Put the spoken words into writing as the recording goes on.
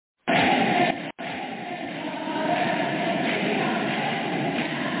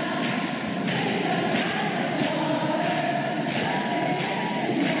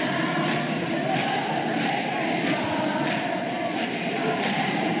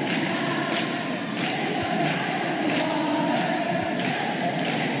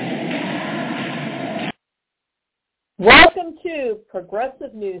to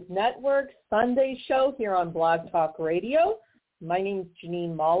Progressive News Network Sunday show here on Blog Talk Radio. My name is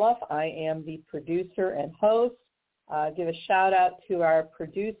Jeanine Molloff. I am the producer and host. Give a shout out to our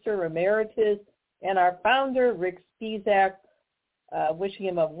producer emeritus and our founder, Rick Spizak. Wishing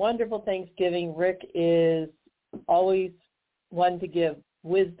him a wonderful Thanksgiving. Rick is always one to give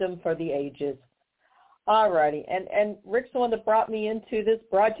wisdom for the ages. All righty, and Rick's the one that brought me into this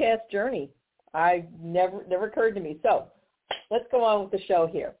broadcast journey. Never occurred to me. So let's go on with the show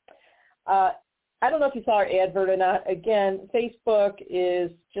here. I don't know if you saw our advert or not. Again, Facebook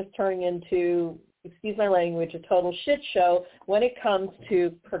is just turning into, excuse my language, a total shit show when it comes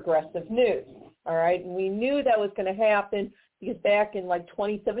to progressive news. All right, and we knew that was going to happen because back in like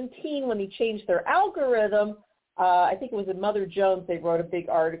 2017 when they changed their algorithm, I think it was in Mother Jones, they wrote a big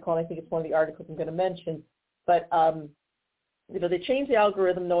article, and I think it's one of the articles I'm going to mention. But, they changed the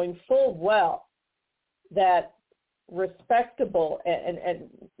algorithm knowing full well that respectable and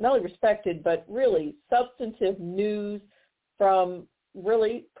not only respected, but really substantive news from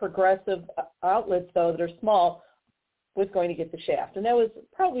really progressive outlets, though, that are small, was going to get the shaft. And that was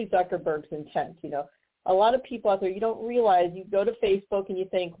probably Zuckerberg's intent, A lot of people out there, you don't realize, you go to Facebook and you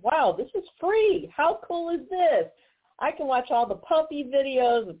think, wow, this is free. How cool is this? I can watch all the puppy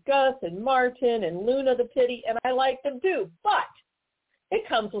videos of Gus and Martin and Luna the Pitty, and I like them too. But it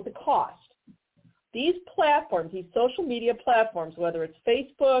comes with a cost. These platforms, these social media platforms, whether it's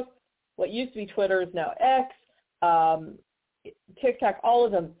Facebook, what used to be Twitter is now X, TikTok, all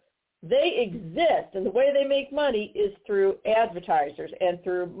of them, they exist, and the way they make money is through advertisers and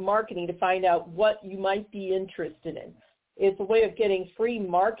through marketing to find out what you might be interested in. It's a way of getting free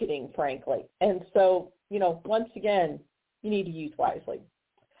marketing, frankly. And so, once again, you need to use wisely.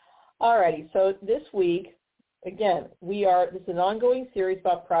 All righty, so this week, again, this is an ongoing series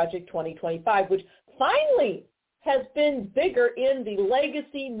about Project 2025, which finally has been bigger in the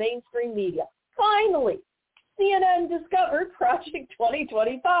legacy mainstream media. Finally. CNN discovered Project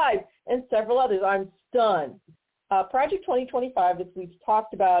 2025 and several others. I'm stunned. Project 2025, as we've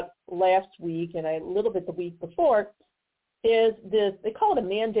talked about last week and a little bit the week before, is this, they call it a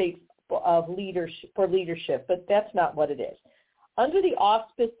mandate of leadership, but that's not what it is. Under the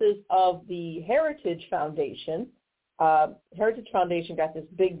auspices of the Heritage Foundation got this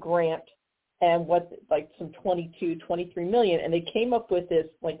big grant and some 23 million, and they came up with this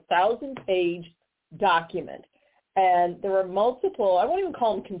 1,000-page document. And there are multiple, I won't even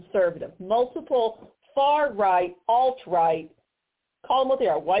call them conservative, multiple far-right, alt-right, call them what they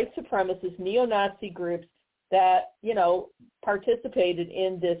are, white supremacist, neo-Nazi groups that, participated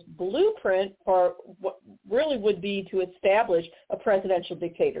in this blueprint for what really would be to establish a presidential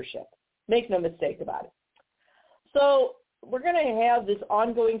dictatorship. Make no mistake about it. So we're going to have this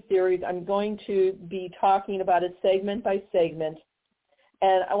ongoing series. I'm going to be talking about it segment by segment.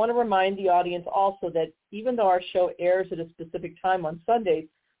 And I want to remind the audience also that even though our show airs at a specific time on Sundays,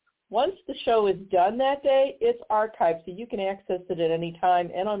 once the show is done that day, it's archived, so you can access it at any time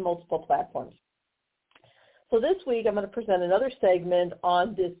and on multiple platforms. So this week I'm going to present another segment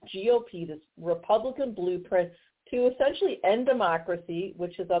on this GOP, this Republican blueprint to essentially end democracy,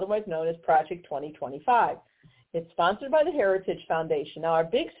 which is otherwise known as Project 2025. It's sponsored by the Heritage Foundation. Now, our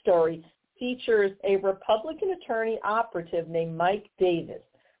big story features a Republican attorney operative named Mike Davis.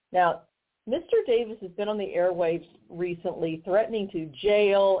 Now, Mr. Davis has been on the airwaves recently threatening to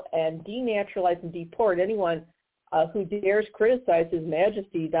jail and denaturalize and deport anyone who dares criticize His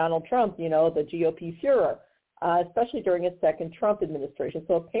Majesty Donald Trump, the GOP Führer, especially during his second Trump administration.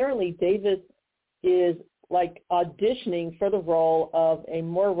 So apparently Davis is auditioning for the role of a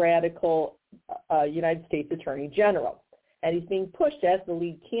more radical United States Attorney General. And he's being pushed as the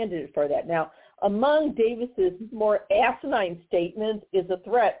lead candidate for that. Now, among Davis's more asinine statements is a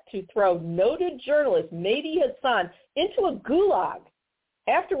threat to throw noted journalist Mehdi Hasan into a gulag,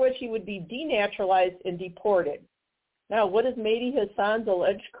 after which he would be denaturalized and deported. Now, what is Mehdi Hasan's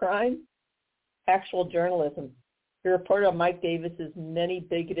alleged crime? Actual journalism. He reported on Mike Davis's many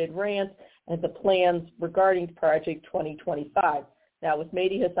bigoted rants and the plans regarding Project 2025. Now, was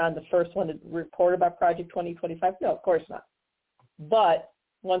Mehdi Hasan the first one to report about Project 2025? No, of course not. But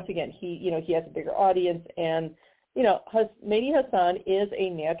once again, he has a bigger audience, and Mehdi Hasan is a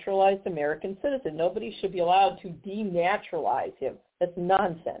naturalized American citizen. Nobody should be allowed to denaturalize him. That's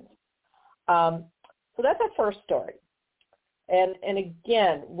nonsense. So that's our first story. And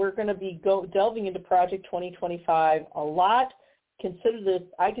again, we're going to be delving into Project 2025 a lot.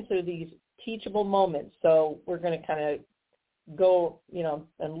 I consider these teachable moments. So we're going to kind of go,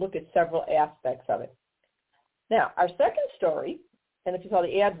 and look at several aspects of it. Now, our second story, and if you saw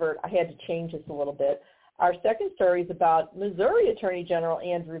the advert, I had to change this a little bit. Our second story is about Missouri Attorney General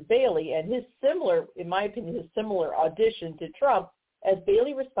Andrew Bailey and his similar, in my opinion, his similar audition to Trump as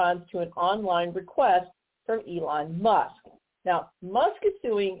Bailey responds to an online request from Elon Musk. Now, Musk is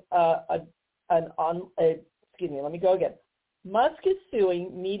suing Musk is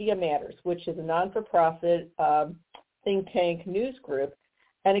suing Media Matters, which is a non-for-profit think tank news group,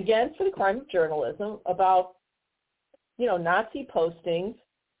 and again for the crime of journalism about, Nazi postings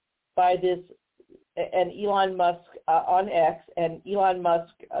by this and Elon Musk on X and Elon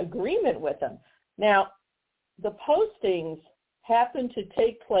Musk agreement with him. Now, the postings happen to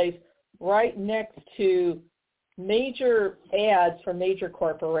take place right next to major ads for major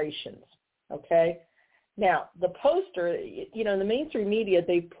corporations, okay? Now, the poster, in the mainstream media,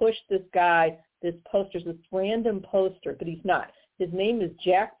 they push this guy, this random poster, but he's not. His name is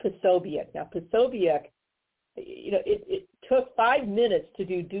Jack Posobiec. Now, Posobiec, it took 5 minutes to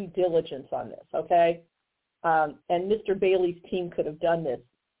do due diligence on this, okay? And Mr. Bailey's team could have done this.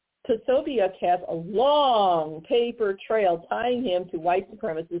 Posobiec has a long paper trail tying him to white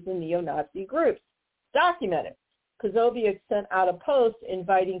supremacists and neo-Nazi groups. Documented. Posobiec sent out a post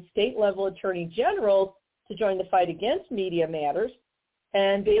inviting state-level attorney generals to join the fight against Media Matters,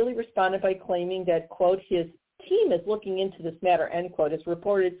 and Bailey responded by claiming that, quote, his team is looking into this matter, end quote, as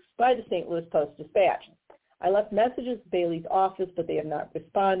reported by the St. Louis Post-Dispatch. I left messages to Bailey's office, but they have not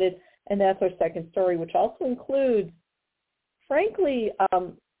responded, and that's our second story, which also includes, frankly,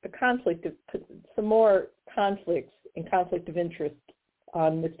 some more conflicts and conflict of interest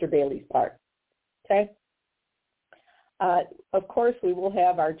on Mr. Bailey's part, okay? Of course, we will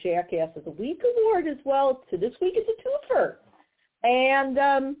have our Jackass of the Week award as well. So this week is a twofer.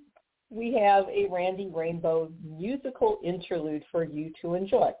 And we have a Randy Rainbow musical interlude for you to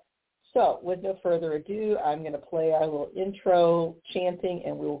enjoy. So with no further ado, I'm going to play our little intro chanting,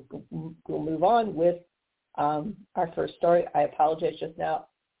 and we'll move on with our first story. I apologize just now.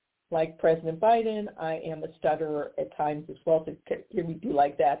 Like President Biden, I am a stutterer at times as well. So hear me do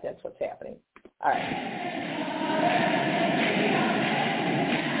like that. That's what's happening. All right.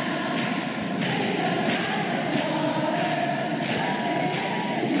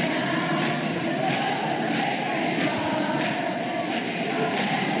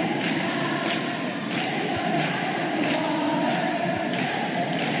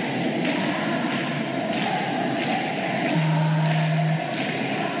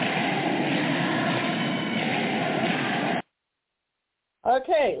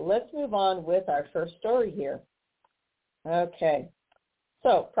 Okay, let's move on with our first story here. Okay,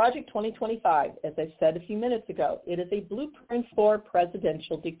 so Project 2025, as I said a few minutes ago, it is a blueprint for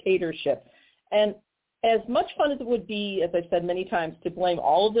presidential dictatorship. And as much fun as it would be, as I've said many times, to blame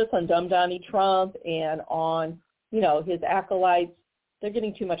all of this on dumb Donnie Trump and on, his acolytes, they're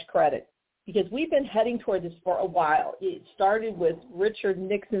getting too much credit because we've been heading toward this for a while. It started with Richard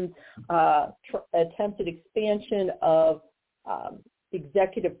Nixon's attempted expansion of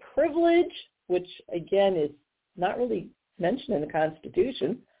executive privilege, which again is not really mentioned in the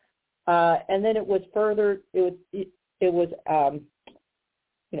Constitution, and then it was furthered. It was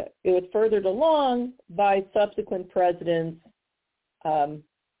furthered along by subsequent presidents, Barack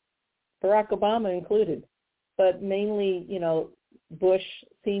Obama included, but mainly Bush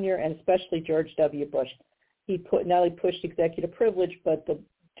Sr. and especially George W. Bush. He pushed executive privilege, but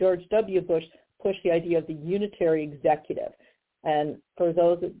George W. Bush pushed the idea of the unitary executive. And for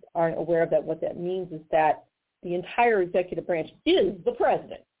those that aren't aware of that, what that means is that the entire executive branch is the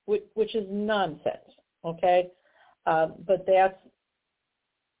president, which is nonsense, okay? But that's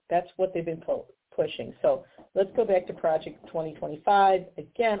what they've been pushing. So let's go back to Project 2025,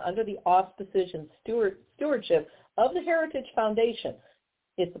 again, under the auspices and stewardship of the Heritage Foundation.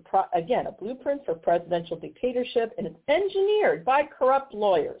 It's, a blueprint for presidential dictatorship, and it's engineered by corrupt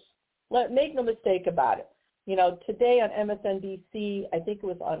lawyers. Make no mistake about it. Today on MSNBC, I think it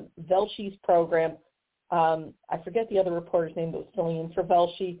was on Velshie's program, I forget the other reporter's name that was filling in for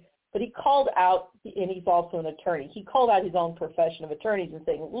Velshie, but he called out, and he's also an attorney, he called out his own profession of attorneys and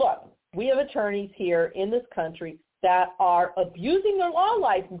saying, look, we have attorneys here in this country that are abusing their law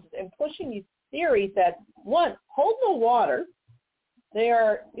licenses and pushing these theories that, one, hold no water, they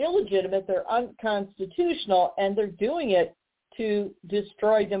are illegitimate, they're unconstitutional, and they're doing it to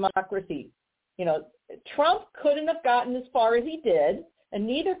destroy democracy. Trump couldn't have gotten as far as he did, and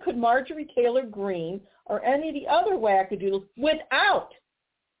neither could Marjorie Taylor Greene or any of the other wackadoodles without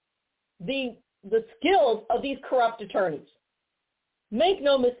the skills of these corrupt attorneys. Make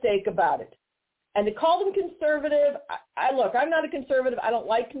no mistake about it. And to call them conservative, look, I'm not a conservative. I don't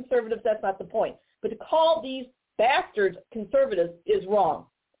like conservatives. That's not the point. But to call these bastards conservatives is wrong.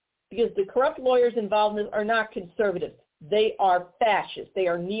 because the corrupt lawyers involved in this are not conservatives. They are fascists. They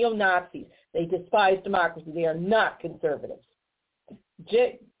are neo-Nazis. They despise democracy. They are not conservatives.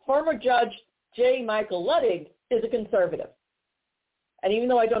 Former Judge J. Michael Luttig is a conservative. And even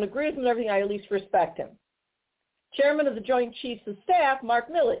though I don't agree with him and everything, I at least respect him. Chairman of the Joint Chiefs of Staff, Mark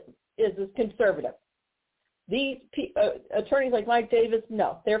Millett, is a conservative. These attorneys like Mike Davis,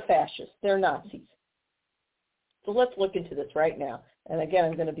 no, they're fascists. They're Nazis. So let's look into this right now. And again,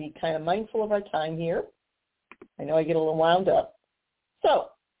 I'm going to be kind of mindful of our time here. I know I get a little wound up.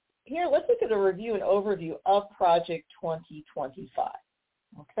 So here, let's look at a review and overview of Project 2025.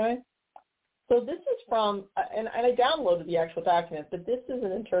 Okay? So this is from, and I downloaded the actual document, but this is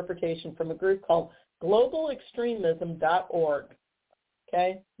an interpretation from a group called globalextremism.org.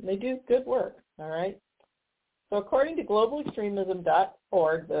 Okay? And they do good work, all right? So according to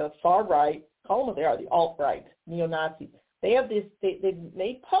globalextremism.org, the far right, call them what they are, the alt-right, neo-Nazis, they have this, they've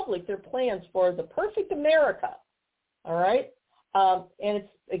made public their plans for the perfect America, all right? And it's,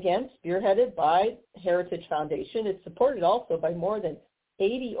 again, spearheaded by Heritage Foundation. It's supported also by more than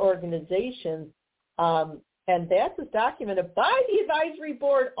 80 organizations, and that is documented by the advisory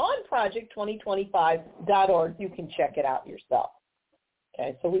board on project2025.org. You can check it out yourself.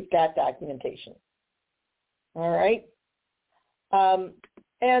 Okay, so we've got documentation. All right.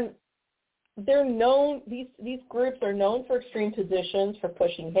 And they're known, these groups are known for extreme positions, for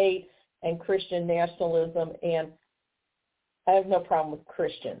pushing hate and Christian nationalism, and I have no problem with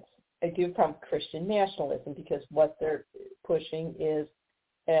Christians. I do have a problem with Christian nationalism because what they're pushing is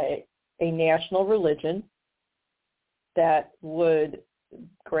a national religion that would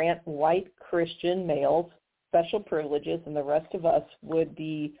grant white Christian males special privileges, and the rest of us would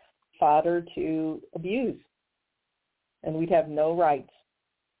be fodder to abuse. And we'd have no rights,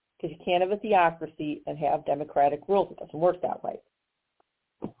 because you can't have a theocracy and have democratic rules. It doesn't work that way.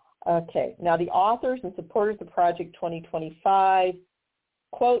 Okay, now the authors and supporters of Project 2025,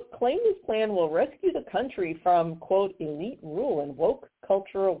 quote, claim this plan will rescue the country from, quote, elite rule and woke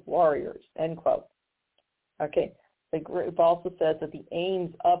cultural warriors, end quote. Okay, the group also says that the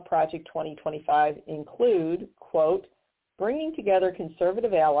aims of Project 2025 include, quote, bringing together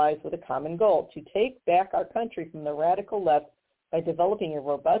conservative allies with a common goal to take back our country from the radical left by developing a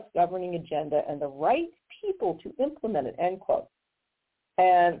robust governing agenda and the right people to implement it, end quote.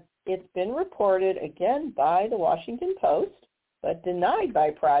 And it's been reported, again, by the Washington Post, but denied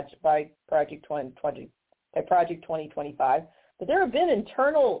by Project 2025, that there have been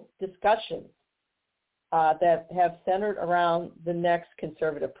internal discussions that have centered around the next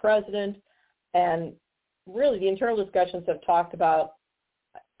conservative president, and really the internal discussions have talked about,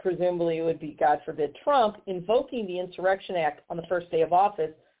 presumably it would be, God forbid, Trump invoking the Insurrection Act on the first day of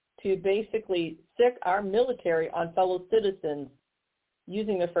office to basically sic our military on fellow citizens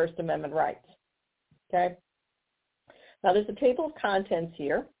using their First Amendment rights. Okay? Now, there's a table of contents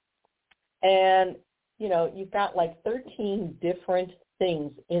here, and, you know, you've got like 13 different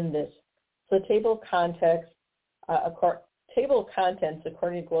things in this. So the table of contents,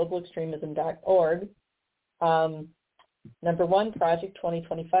 according to globalextremism.org, number one, Project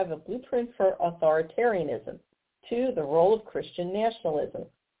 2025, a blueprint for authoritarianism. 2, the role of Christian nationalism.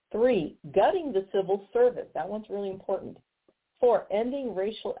 3, gutting the civil service. That one's really important. 4, ending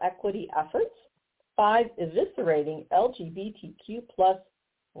racial equity efforts. 5, eviscerating LGBTQ plus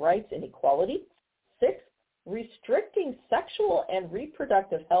rights and equality. 6, restricting sexual and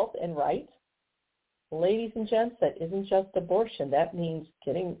reproductive health and rights. Ladies and gents, that isn't just abortion. That means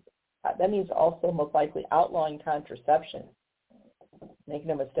also most likely outlawing contraception. Make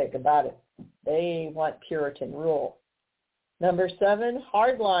no mistake about it. They want Puritan rule. Number 7,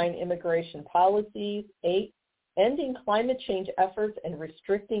 hardline immigration policies. 8, ending climate change efforts and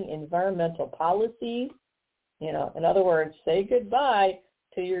restricting environmental policies. You know, in other words, say goodbye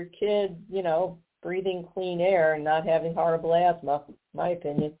to your kid, you know, breathing clean air and not having horrible asthma, my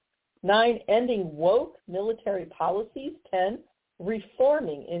opinion. 9, ending woke military policies. 10,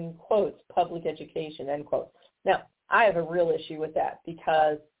 reforming, in quotes, public education, end quote. Now, I have a real issue with that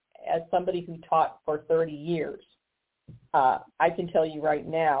because as somebody who taught for 30 years, I can tell you right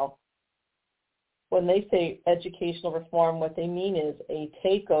now, when they say educational reform, what they mean is a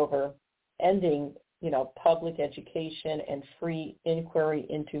takeover, ending, you know, public education and free inquiry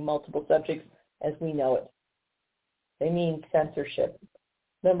into multiple subjects as we know it. They mean censorship.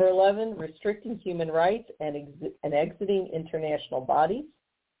 Number 11, restricting human rights and exiting international bodies.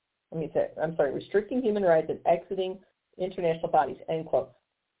 Restricting human rights and exiting international bodies, end quote.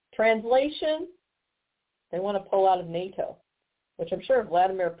 Translation, they want to pull out of NATO, which I'm sure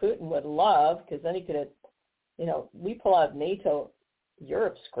Vladimir Putin would love, because then he could have, you know, we pull out of NATO,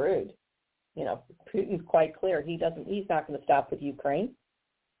 Europe's screwed. Putin's quite clear. He's not going to stop with Ukraine.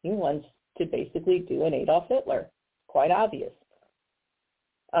 He wants to basically do an Adolf Hitler. Quite obvious.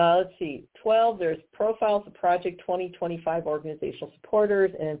 Let's see. 12, there's profiles of Project 2025 organizational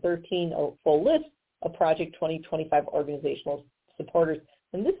supporters, and then 13, a full list of Project 2025 organizational supporters.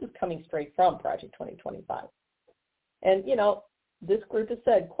 And this is coming straight from Project 2025. And, this group has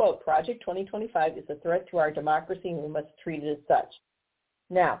said, quote, Project 2025 is a threat to our democracy and we must treat it as such.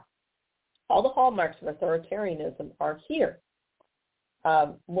 Now, all the hallmarks of authoritarianism are here.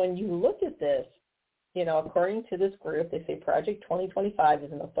 When you look at this, according to this group, they say Project 2025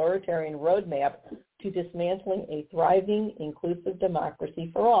 is an authoritarian roadmap to dismantling a thriving, inclusive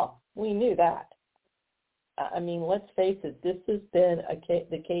democracy for all. We knew that. Let's face it, this has been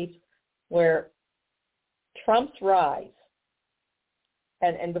the case where Trump's rise,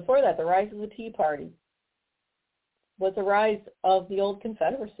 and before that, the rise of the Tea Party, was a rise of the old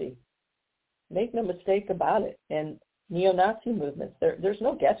Confederacy. Make no mistake about it. And neo-Nazi movements, there's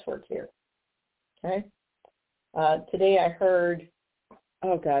no guesswork here. Okay? Today I heard,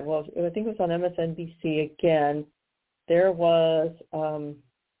 I think it was on MSNBC again, there was a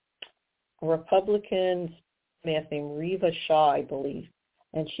Republican man named Reva Shaw, I believe,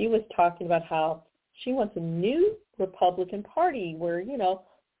 and she was talking about how she wants a new Republican Party where,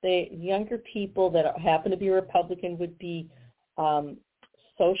 the younger people that happen to be Republican would be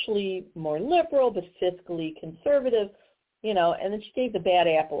socially more liberal but fiscally conservative, and then she gave the bad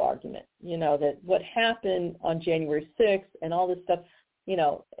apple argument, that what happened on January 6th and all this stuff,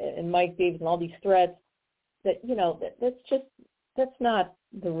 and Mike Davis and all these threats, that, that's not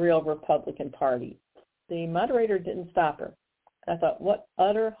the real Republican Party. The moderator didn't stop her. I thought, what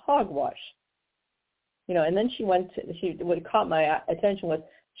utter hogwash. And then what caught my attention was,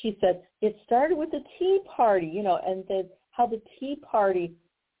 she said, it started with the Tea Party, and how the Tea Party,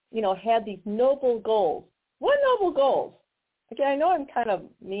 had these noble goals. What noble goals? Again, I know I'm kind of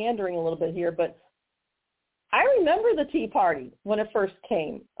meandering a little bit here, but I remember the Tea Party when it first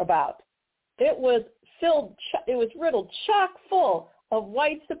came about. It was riddled chock full of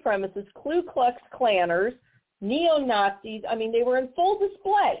white supremacists, Ku Klux Klanners, neo-Nazis. They were in full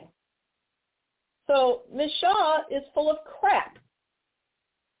display. So Ms. Shaw is full of crap.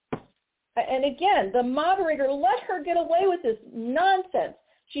 And again, the moderator let her get away with this nonsense.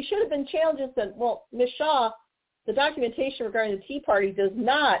 She should have been challenged and said, well, Ms. Shaw, the documentation regarding the Tea Party does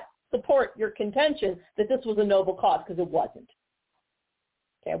not support your contention that this was a noble cause, because it wasn't.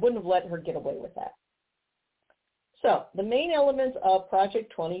 Okay, I wouldn't have let her get away with that. So the main elements of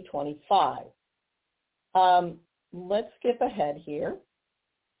Project 2025. Let's skip ahead here.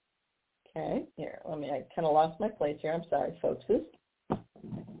 Okay, here, I kind of lost my place here. I'm sorry, folks.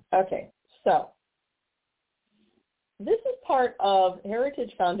 Okay, so this is part of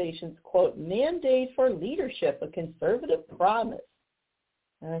Heritage Foundation's, quote, mandate for leadership, a conservative promise.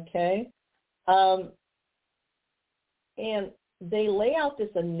 Okay, and they lay out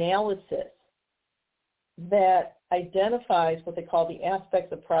this analysis that identifies what they call the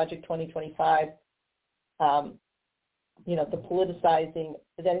aspects of Project 2025, the politicizing,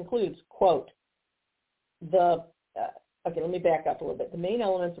 that includes, quote, let me back up a little bit. The main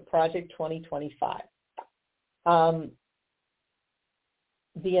elements of Project 2025.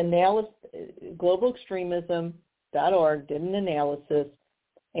 The analysis, globalextremism.org did an analysis,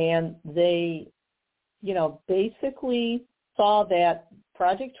 and they, basically saw that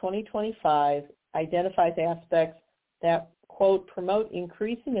Project 2025 identifies aspects that, quote, promote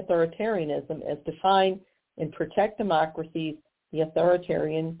increasing authoritarianism as defined in Protect Democracies, the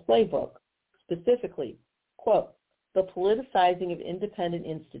Authoritarian Playbook. Specifically, quote, the politicizing of independent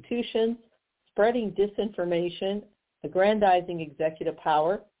institutions, spreading disinformation, aggrandizing executive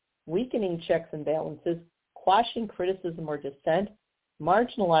power, weakening checks and balances, quashing criticism or dissent,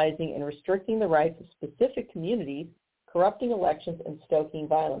 marginalizing and restricting the rights of specific communities, corrupting elections, and stoking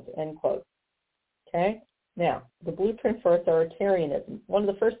violence, end quote. Okay? Now, the blueprint for authoritarianism. One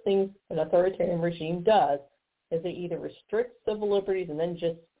of the first things an authoritarian regime does is they either restrict civil liberties and then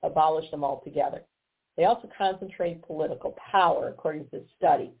just abolish them altogether. They also concentrate political power, according to this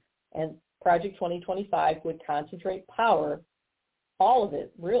study. And Project 2025 would concentrate power, all of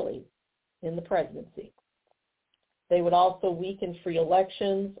it, really, in the presidency. They would also weaken free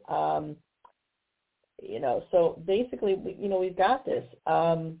elections. So basically, we've got this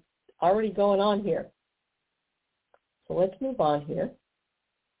already going on here. So let's move on here.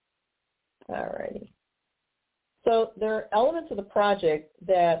 All righty. So there are elements of the project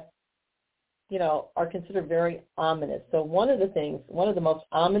that, are considered very ominous. So one of the most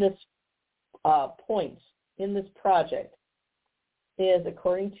ominous points in this project is,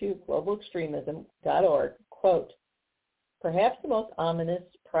 according to globalextremism.org, quote, perhaps the most ominous,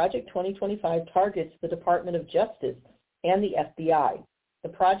 Project 2025 targets the Department of Justice and the FBI. The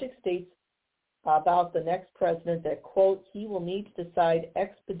project states about the next president that, quote, he will need to decide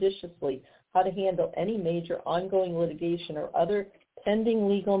expeditiously how to handle any major ongoing litigation or other pending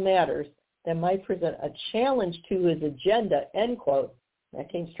legal matters that might present a challenge to his agenda, end quote.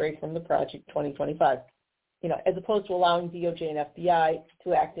 That came straight from the Project 2025. As opposed to allowing DOJ and FBI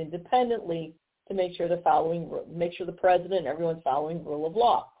to act independently to make sure the president and everyone's following rule of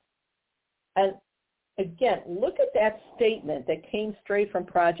law. And again, look at that statement that came straight from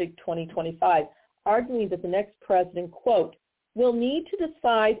Project 2025, arguing that the next president, quote, will need to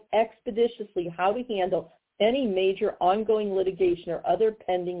decide expeditiously how to handle any major ongoing litigation or other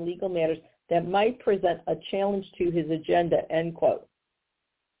pending legal matters that might present a challenge to his agenda, end quote.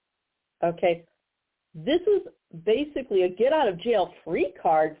 Okay, this is basically a get-out-of-jail-free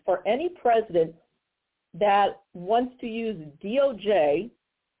card for any president that wants to use DOJ,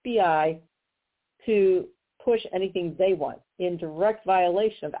 FBI, to push anything they want in direct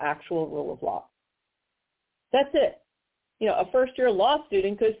violation of actual rule of law. That's it. A first-year law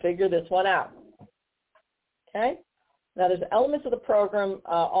student could figure this one out. Okay? Now, there's elements of the program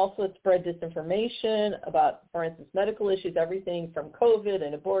also that spread disinformation about, for instance, medical issues, everything from COVID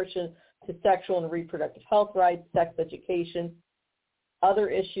and abortion to sexual and reproductive health rights, sex education. Other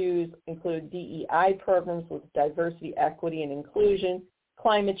issues include DEI programs with diversity, equity, and inclusion,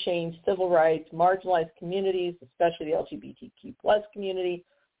 climate change, civil rights, marginalized communities, especially the LGBTQ plus community.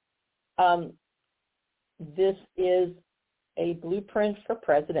 This is a blueprint for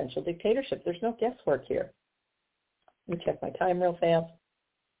presidential dictatorship. There's no guesswork here. Let me check my time real fast.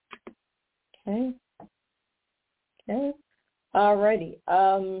 Okay. All righty.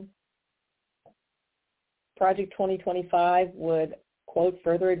 Project 2025 would, quote,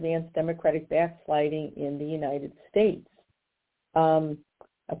 further advance democratic backsliding in the United States.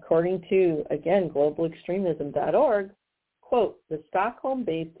 According to, again, globalextremism.org, quote, the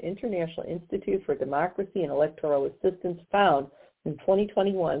Stockholm-based International Institute for Democracy and Electoral Assistance found in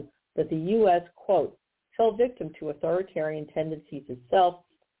 2021 that the U.S., quote, fell victim to authoritarian tendencies itself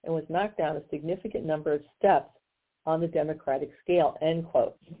and was knocked down a significant number of steps on the democratic scale, end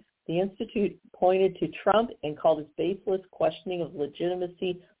quote. The Institute pointed to Trump and called his baseless questioning of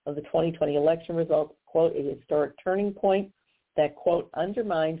legitimacy of the 2020 election results, quote, a historic turning point that, quote,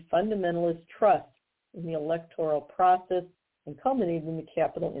 undermined fundamentalist trust in the electoral process and culminated in the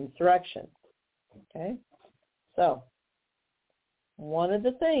Capitol insurrection. Okay? So, one of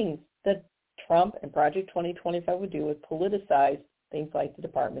the things that Trump and Project 2025 would do was politicize things like the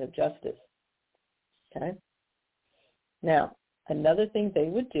Department of Justice. Okay? Now, another thing they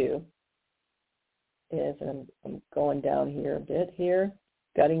would do is, and I'm going down here a bit here,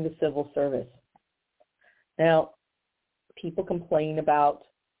 gutting the civil service. Now, people complain about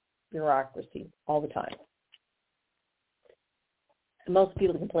bureaucracy all the time. And most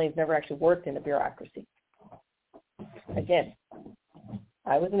people that complain have never actually worked in a bureaucracy. Again,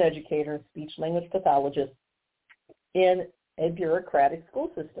 I was an educator, speech language pathologist in a bureaucratic school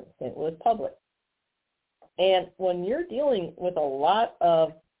system, St. Louis Public. And when you're dealing with a lot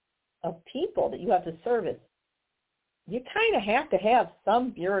of people that you have to service, you kind of have to have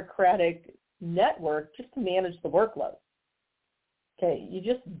some bureaucratic network just to manage the workload. Okay, you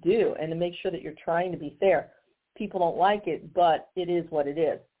just do, and to make sure that you're trying to be fair. People don't like it, but it is what it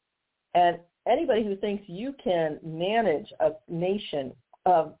is. And anybody who thinks you can manage a nation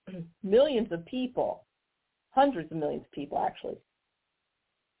of millions of people, hundreds of millions of people actually,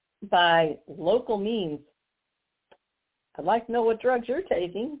 by local means, I'd like to know what drugs you're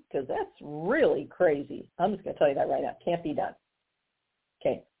taking, because that's really crazy. I'm just going to tell you that right now. Can't be done.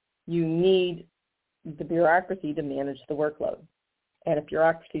 Okay. You need the bureaucracy to manage the workload. And if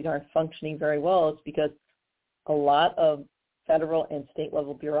bureaucracies aren't functioning very well, it's because a lot of federal and state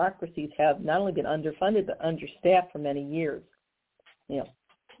level bureaucracies have not only been underfunded, but understaffed for many years.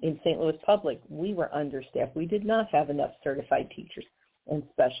 In St. Louis Public, we were understaffed. We did not have enough certified teachers and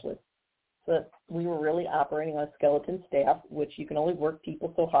specialists. So we were really operating on a skeleton staff, which you can only work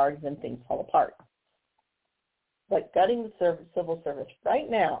people so hard and then things fall apart. But gutting the civil service. Right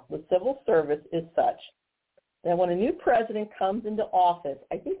now, the civil service is such that when a new president comes into office,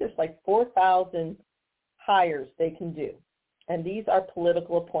 I think there's like 4,000 hires they can do. And these are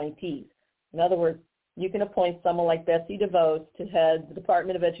political appointees. In other words, you can appoint someone like Betsy DeVos to head the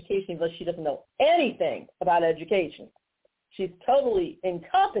Department of Education, but she doesn't know anything about education. She's totally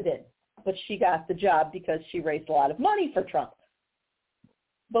incompetent, but she got the job because she raised a lot of money for Trump.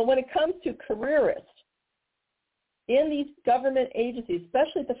 But when it comes to careerists, in these government agencies,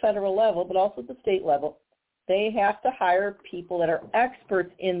 especially at the federal level, but also at the state level, they have to hire people that are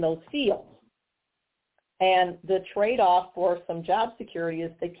experts in those fields. And the trade-off for some job security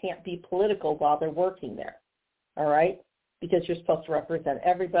is they can't be political while they're working there, all right? Because you're supposed to represent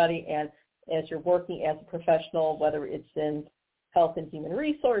everybody, and as you're working as a professional, whether it's in Health and Human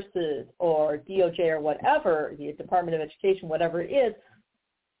Resources or DOJ or whatever, the Department of Education, whatever it is,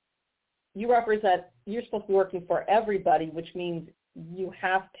 you're supposed to be working for everybody, which means you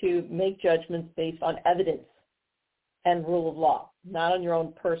have to make judgments based on evidence and rule of law, not on your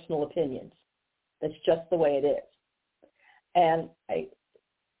own personal opinions. That's just the way it is. And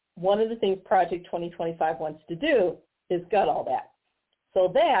one of the things Project 2025 wants to do is gut all that, so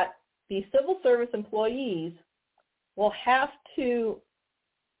that the civil service employees will have to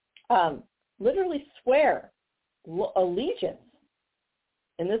literally swear allegiance,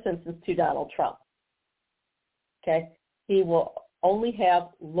 in this instance, to Donald Trump. Okay? He will only have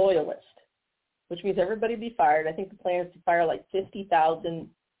loyalists, which means everybody will be fired. I think the plan is to fire like 50,000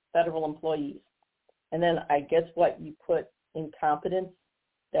 federal employees. And then I guess what you put incompetence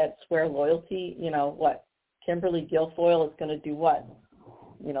that swear loyalty, Kimberly Guilfoyle is going to do what?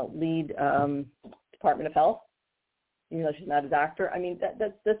 Lead Department of Health, even though she's not a doctor. I mean,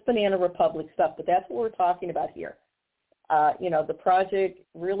 that's Banana Republic stuff, but that's what we're talking about here. The project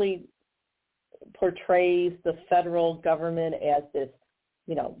really portrays the federal government as this,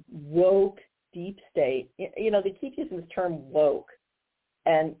 woke deep state. They keep using this term woke.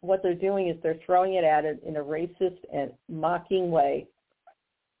 And what they're doing is they're throwing it at it in a racist and mocking way.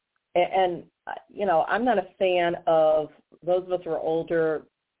 And I'm not a fan of those of us who are older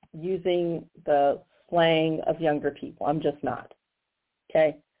using the slang of younger people. I'm just not.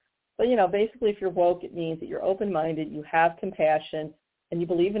 Okay? But, basically if you're woke, it means that you're open-minded, you have compassion, and you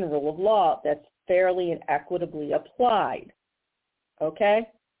believe in rule of law that's fairly and equitably applied. Okay?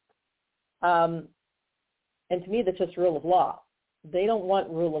 And to me, that's just rule of law. They don't want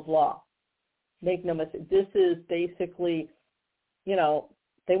rule of law. Make no mistake. This is basically,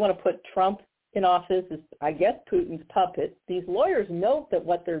 they want to put Trump in office as, I guess, Putin's puppet. These lawyers note that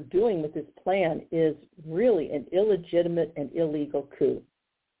what they're doing with this plan is really an illegitimate and illegal coup.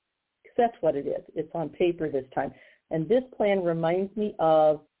 Because that's what it is. It's on paper this time. And this plan reminds me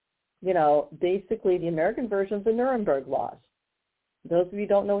of, basically the American version of the Nuremberg laws. Those of you who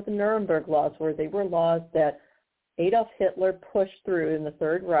don't know what the Nuremberg laws were, they were laws that Adolf Hitler pushed through in the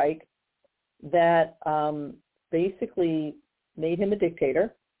Third Reich that basically made him a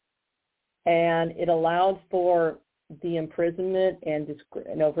dictator, and it allowed for the imprisonment and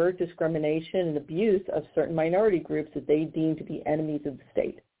overt discrimination and abuse of certain minority groups that they deemed to be enemies of the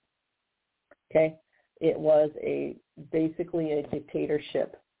state. Okay? It was basically a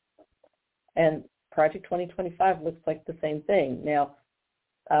dictatorship. And Project 2025 looks like the same thing. Now,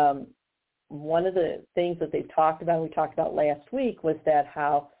 one of the things that they've talked about, we talked about last week, was that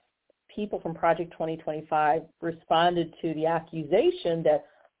how people from Project 2025 responded to the accusation that,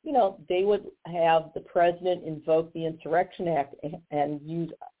 they would have the president invoke the Insurrection Act and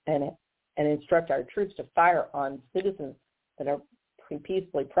use and instruct our troops to fire on citizens that are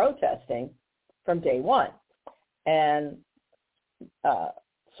peacefully protesting from day one. And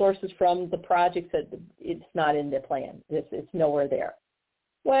sources from the project said it's not in the plan. It's nowhere there.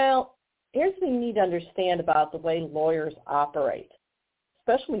 Well, here's what you need to understand about the way lawyers operate,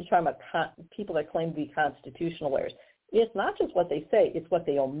 especially when you're talking about people that claim to be constitutional lawyers. It's not just what they say, it's what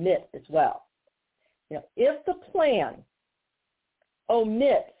they omit as well. If the plan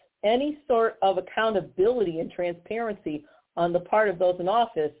omits any sort of accountability and transparency on the part of those in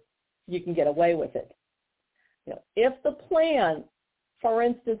office, you can get away with it. If the plan, for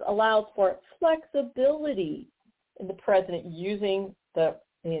instance, allows for flexibility in the president using the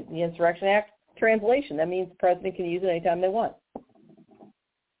Insurrection Act translation, that means the president can use it anytime they want.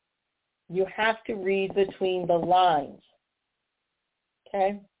 You have to read between the lines.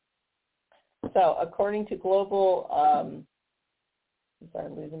 Okay? So according to global,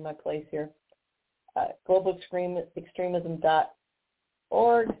 I'm losing my place here,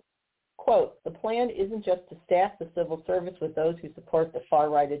 globalextremism.org, quote, the plan isn't just to staff the civil service with those who support the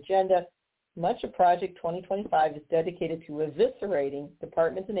far-right agenda. Much of Project 2025 is dedicated to eviscerating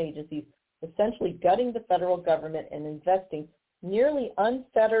departments and agencies, essentially gutting the federal government and investing nearly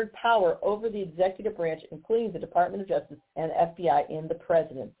unfettered power over the executive branch, including the Department of Justice and FBI in the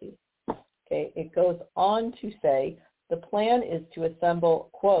presidency. Okay, it goes on to say the plan is to assemble,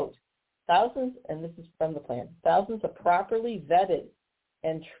 quote, thousands, and this is from the plan, thousands of properly vetted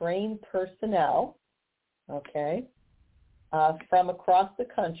and trained personnel, okay, from across the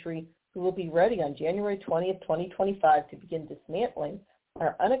country who will be ready on January 20th, 2025 to begin dismantling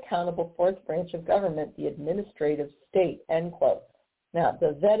our unaccountable fourth branch of government, the administrative state, end quote. Now,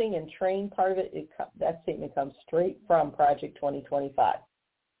 the vetting and train part of it, that statement comes straight from Project 2025.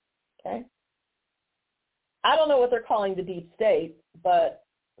 Okay? I don't know what they're calling the deep state, but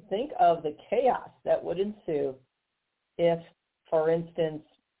think of the chaos that would ensue if, for instance,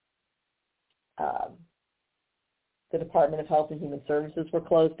 the Department of Health and Human Services were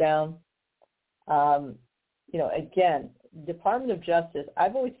closed down. Again, Department of Justice,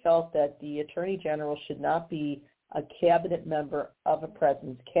 I've always felt that the Attorney General should not be a cabinet member of a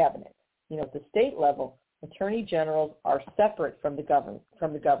president's cabinet. At the state level, Attorney Generals are separate from the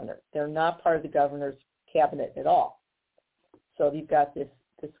governor. They're not part of the governor's cabinet at all. So you've got this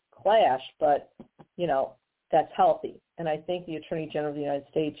clash, but, that's healthy. And I think the Attorney General of the United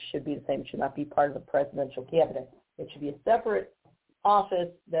States should be the same. It should not be part of the presidential cabinet. It should be a separate office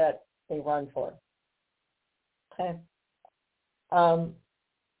that they run for. Okay.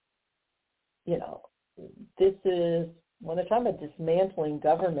 This is, when they're talking about dismantling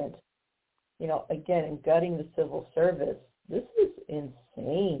government, again, and gutting the civil service, this is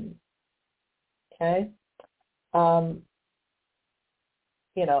insane. Okay.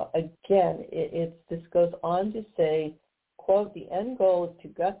 Again, this goes on to say, quote, the end goal is to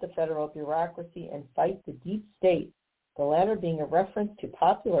gut the federal bureaucracy and fight the deep state, the latter being a reference to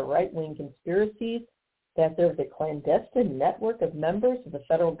popular right-wing conspiracies that there's a clandestine network of members of the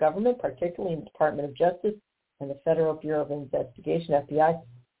federal government, particularly in the Department of Justice and the Federal Bureau of Investigation, FBI,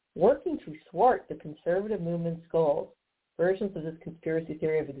 working to thwart the conservative movement's goals. Versions of this conspiracy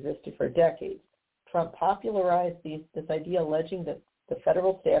theory have existed for decades. Trump popularized this idea, alleging that the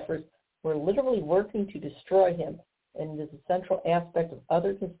federal staffers were literally working to destroy him, and it is a central aspect of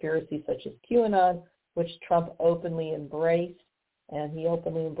other conspiracies such as QAnon, which Trump openly embraced, and he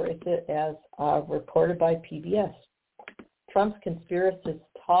openly embraced it as reported by PBS. Trump's conspiracist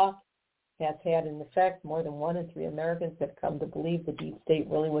talk has had an effect. More than 1 in 3 Americans have come to believe the deep state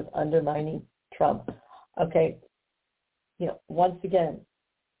really was undermining Trump. Okay, once again,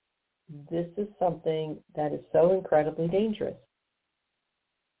 this is something that is so incredibly dangerous.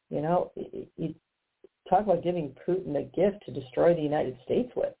 You talk about giving Putin a gift to destroy the United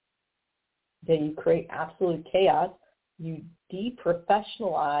States with. Then you create absolute chaos. You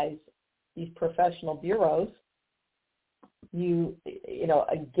deprofessionalize these professional bureaus. You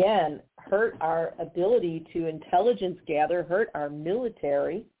again, hurt our ability to intelligence gather, hurt our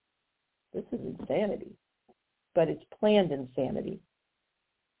military. This is insanity, but it's planned insanity.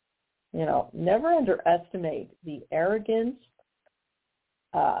 Never underestimate the arrogance,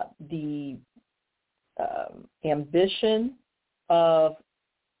 the ambition of,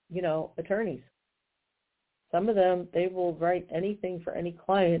 attorneys. Some of them, they will write anything for any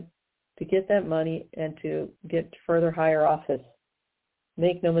client to get that money and to get further higher office.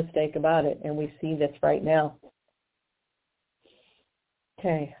 Make no mistake about it, and we see this right now.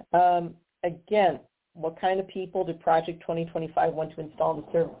 Okay. Again, what kind of people do Project 2025 want to install in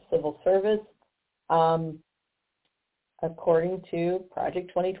the civil service? According to Project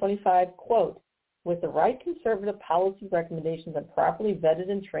 2025, quote, with the right conservative policy recommendations and properly vetted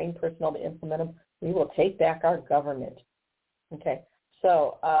and trained personnel to implement them, we will take back our government. Okay,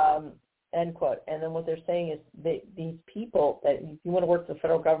 so, end quote. And then what they're saying is these people, that if you want to work for the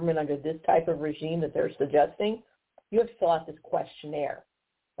federal government under this type of regime that they're suggesting, you have to fill out this questionnaire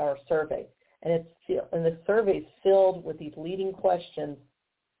or survey. And the survey is filled with these leading questions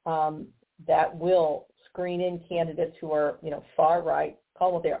that will screen in candidates who are, far right,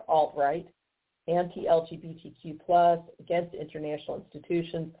 call what they are alt-right, anti-LGBTQ+, against international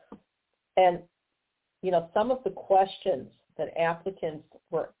institutions. And, some of the questions that applicants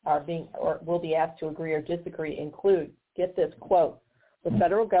will be asked to agree or disagree include, get this, quote, the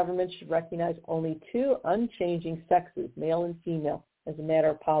federal government should recognize only 2 unchanging sexes, male and female, as a matter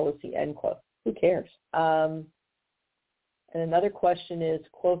of policy, end quote. Who cares? And another question is,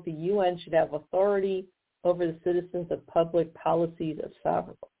 quote, the UN should have authority over the citizens of public policies of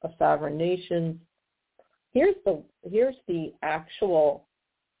sovereign nations. Here's the actual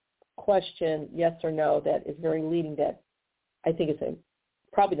question, yes or no, that is very leading, that I think is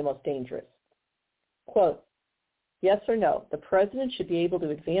probably the most dangerous. Quote, yes or no, the president should be able to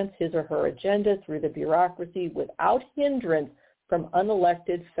advance his or her agenda through the bureaucracy without hindrance from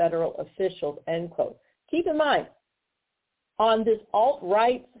unelected federal officials, end quote. Keep in mind, on this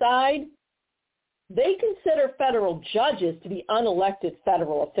alt-right side, they consider federal judges to be unelected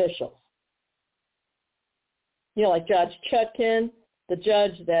federal officials. Like Judge Chutkan, the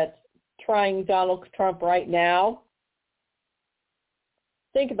judge that's trying Donald Trump right now.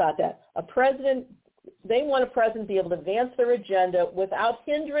 Think about that. A president, they want a president to be able to advance their agenda without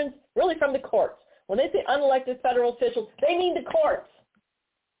hindrance, really from the courts. When they say unelected federal officials, they mean the courts.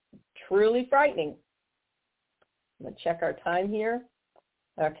 Truly frightening. I'm going to check our time here.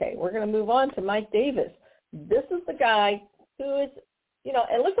 Okay, we're going to move on to Mike Davis. This is the guy who is,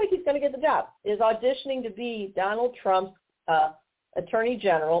 it looks like he's going to get the job, is auditioning to be Donald Trump's attorney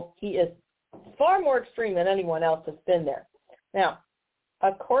general. He is far more extreme than anyone else that's been there. Now,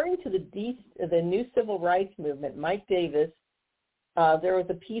 according to the new civil rights movement, Mike Davis, there was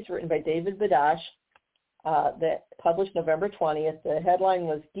a piece written by David Badash that published November 20th. The headline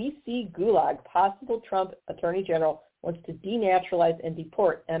was, D.C. Gulag, possible Trump attorney general wants to denaturalize and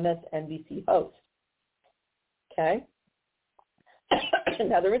deport MSNBC host. Okay?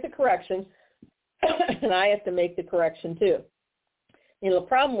 Now, there is a correction, and I have to make the correction too. The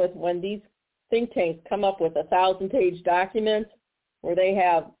problem with when these think tanks come up with 1,000-page documents where they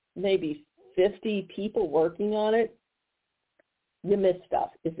have maybe 50 people working on it, you miss stuff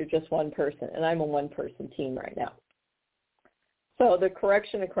if you're just one person, and I'm a one-person team right now. So the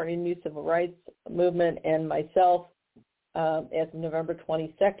correction, according to New Civil Rights Movement and myself, as of November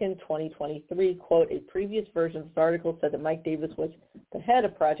 22nd, 2023, quote, a previous version of this article said that Mike Davis was the head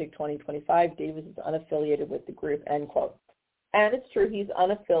of Project 2025. Davis is unaffiliated with the group, end quote. And it's true, he's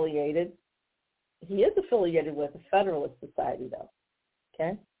unaffiliated. He is affiliated with the Federalist Society, though.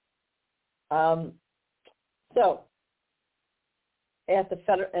 Okay? So, at the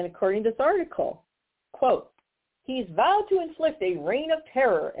and according to this article, quote, he's vowed to inflict a reign of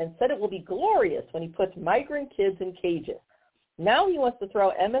terror and said it will be glorious when he puts migrant kids in cages. Now he wants to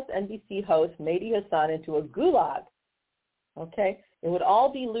throw MSNBC host Mehdi Hasan into a gulag. Okay? It would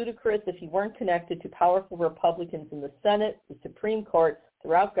all be ludicrous if he weren't connected to powerful Republicans in the Senate, the Supreme Court,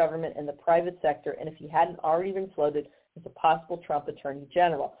 throughout government, and the private sector, and if he hadn't already been floated as a possible Trump attorney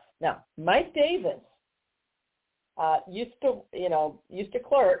general. Now, Mike Davis used to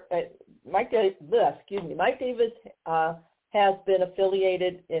clerk. Mike Davis has been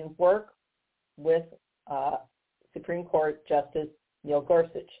affiliated in work with Supreme Court Justice Neil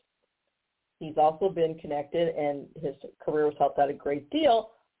Gorsuch. He's also been connected, and his career was helped out a great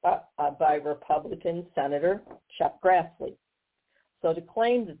deal by Republican Senator Chuck Grassley. So to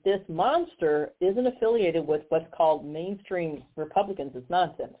claim that this monster isn't affiliated with what's called mainstream Republicans is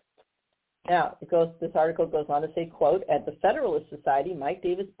nonsense. Now, this article goes on to say, quote, at the Federalist Society, Mike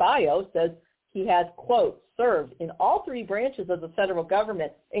Davis' bio says he has, quote, served in all three branches of the federal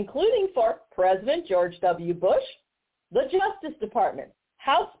government, including for President George W. Bush, the Justice Department,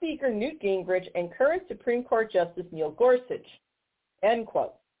 House Speaker Newt Gingrich, and current Supreme Court Justice Neil Gorsuch, end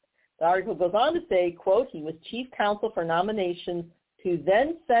quote. The article goes on to say, quote, he was chief counsel for nominations to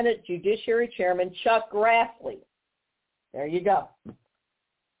then Senate Judiciary Chairman Chuck Grassley. There you go.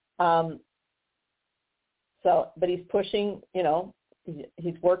 But he's pushing,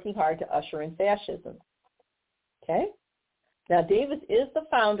 he's working hard to usher in fascism. Okay? Now, Davis is the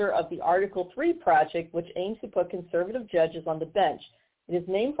founder of the Article 3 Project, which aims to put conservative judges on the bench. It is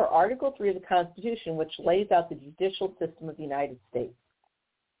named for Article 3 of the Constitution, which lays out the judicial system of the United States.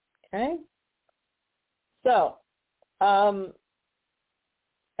 Okay? So,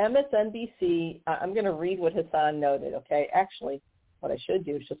 MSNBC, I'm going to read what Hasan noted, okay? Actually, what I should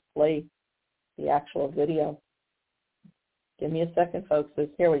do is just play the actual video. Give me a second, folks.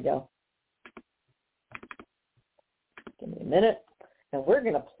 Here we go. Give me a minute. And we're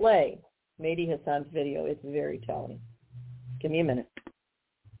going to play Mehdi Hasan's video. It's very telling. Give me a minute.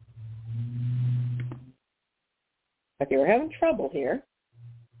 Okay, we're having trouble here.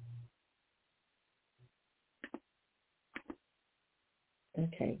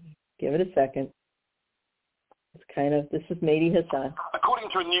 Okay, give it a second. This is Mehdi Hasan.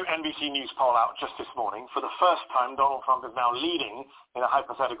 According to a new NBC News poll out just this morning, for the first time, Donald Trump is now leading in a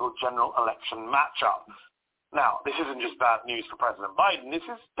hypothetical general election matchup. Now, this isn't just bad news for President Biden. This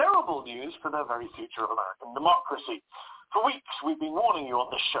is terrible news for the very future of American democracy. For weeks, we've been warning you on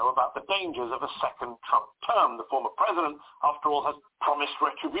this show about the dangers of a second Trump term. The former president, after all, has promised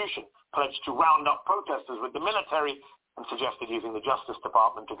retribution, pledged to round up protesters with the military, and suggested using the Justice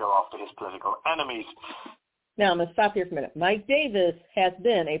Department to go after his political enemies. Now, I'm going to stop here for a minute. Mike Davis has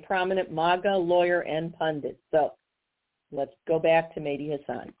been a prominent MAGA lawyer and pundit. So let's go back to Mehdi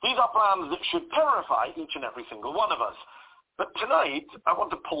Hasan. These are plans that should terrify each and every single one of us. But tonight, I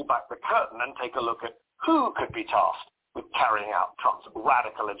want to pull back the curtain and take a look at who could be tasked with carrying out Trump's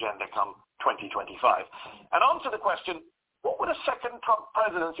radical agenda come 2025. And answer the question, what would a second Trump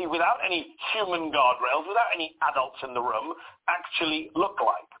presidency without any human guardrails, without any adults in the room, actually look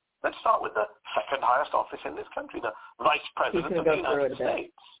like? Let's start with the second highest office in this country, the Vice President of the United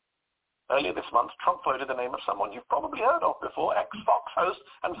States. Earlier this month, Trump floated the name of someone you've probably heard of before, ex-Fox host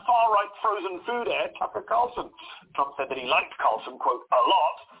and far-right frozen food heir Tucker Carlson. Trump said that he liked Carlson, quote, a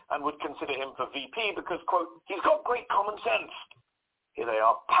lot, and would consider him for VP because, quote, he's got great common sense. Here they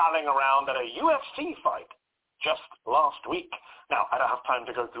are palling around at a UFC fight just last week. Now, I don't have time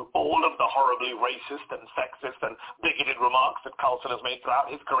to go through all of the horribly racist and sexist and bigoted remarks that Carlson has made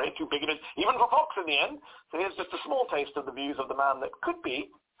throughout his career, too bigoted even for Fox in the end. So here's just a small taste of the views of the man that could be,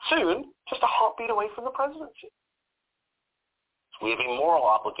 soon, just a heartbeat away from the presidency. We have a moral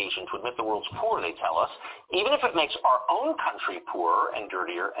obligation to admit the world's poor, they tell us, even if it makes our own country poorer and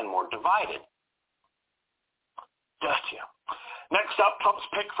dirtier and more divided. Dirtier. Next up, Trump's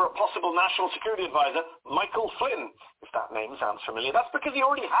pick for a possible national security advisor, Michael Flynn. If that name sounds familiar, that's because he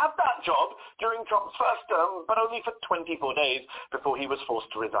already had that job during Trump's first term, but only for 24 days before he was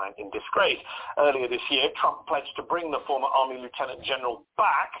forced to resign in disgrace. Earlier this year, Trump pledged to bring the former Army Lieutenant General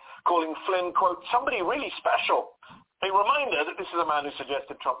back, calling Flynn, quote, somebody really special. A reminder that this is a man who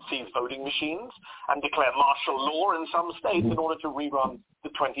suggested Trump seize voting machines and declare martial law in some states in order to rerun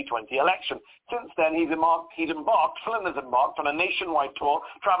the 2020 election. Since then, Flynn has embarked on a nationwide tour,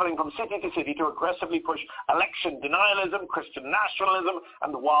 traveling from city to city to aggressively push election denialism, Christian nationalism,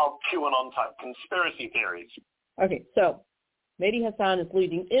 and wild QAnon-type conspiracy theories. Okay, so Mehdi Hasan is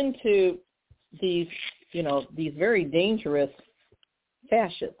leading into these very dangerous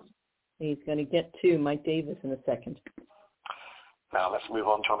fascists. He's going to get to Mike Davis in a second. Now let's move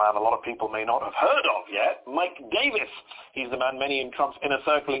on to a man a lot of people may not have heard of yet, Mike Davis. He's the man many in Trump's inner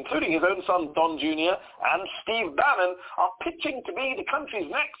circle, including his own son Don Jr. and Steve Bannon, are pitching to be the country's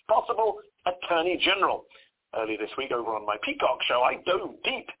next possible attorney general. Earlier this week over on my Peacock show, I dove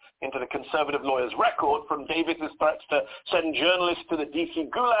deep into the conservative lawyer's record, from Davis's threats to send journalists to the D.C.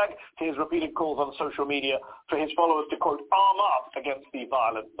 gulag to his repeated calls on social media for his followers to, quote, arm up against the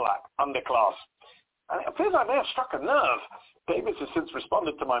violent black underclass. And it appears I may have struck a nerve. Davis has since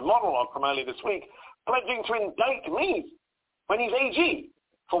responded to my monologue from earlier this week, pledging to indict me when he's AG.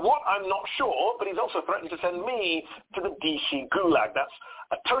 For what, I'm not sure, but he's also threatened to send me to the D.C. gulag. That's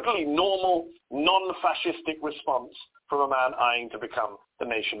a totally normal, non-fascistic response from a man eyeing to become the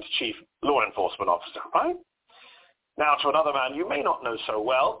nation's chief law enforcement officer, right? Now to another man you may not know so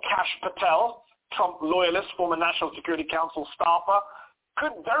well, Kash Patel, Trump loyalist, former National Security Council staffer,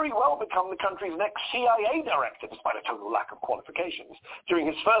 could very well become the country's next CIA director, despite a total lack of qualifications. During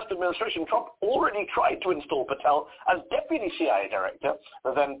his first administration, Trump already tried to install Patel as deputy CIA director.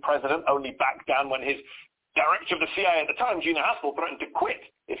 The then president only backed down when his director of the CIA at the time, Gina Haspel, threatened to quit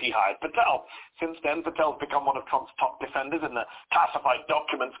if he hired Patel. Since then, Patel's become one of Trump's top defenders in the classified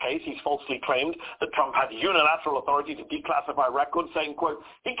documents case. He's falsely claimed that Trump had unilateral authority to declassify records, saying, quote,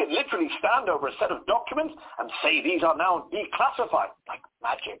 he could literally stand over a set of documents and say these are now declassified, like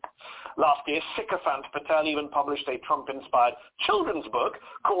magic. Last year, sycophant Patel even published a Trump-inspired children's book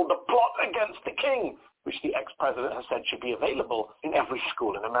called The Plot Against the King, which the ex-president has said should be available in every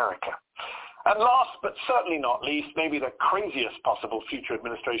school in America. And last but certainly not least, maybe the craziest possible future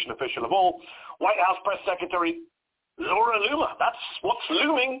administration official of all, White House Press Secretary Laura Loomer. That's what's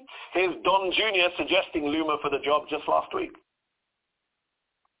looming. Here's Don Jr. suggesting Loomer for the job just last week.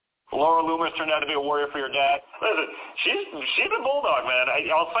 Laura Loomer turned out to be a warrior for your dad. Listen, she's a bulldog, man.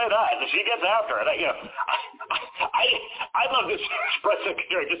 I'll say that. She gets after it. I love this press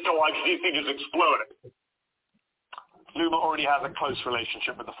secretary just to watch these things explode. Loomer already has a close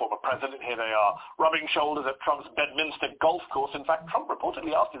relationship with the former president. Here they are, rubbing shoulders at Trump's Bedminster golf course. In fact, Trump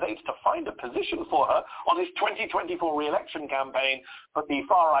reportedly asked his aides to find a position for her on his 2024 re-election campaign, but the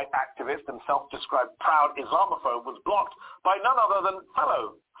far-right activist and self-described proud Islamophobe was blocked by none other than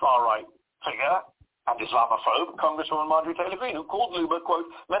fellow far-right figure and Islamophobe, Congresswoman Marjorie Taylor Greene, who called Loomer,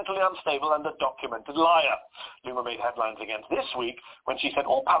 quote, mentally unstable and a documented liar. Loomer made headlines again this week when she said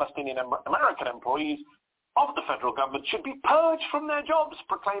all Palestinian American employees of the federal government should be purged from their jobs,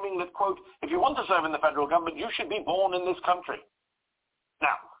 proclaiming that, quote, if you want to serve in the federal government, you should be born in this country.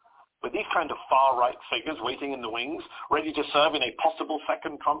 Now, with these kind of far-right figures waiting in the wings, ready to serve in a possible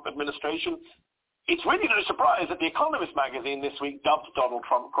second Trump administration, it's really no surprise that The Economist magazine this week dubbed Donald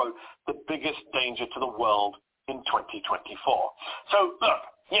Trump, quote, the biggest danger to the world in 2024. So, look,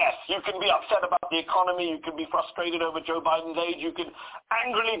 yes, you can be upset about the economy, you can be frustrated over Joe Biden's age, you can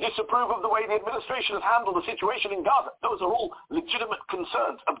angrily disapprove of the way the administration has handled the situation in Gaza. Those are all legitimate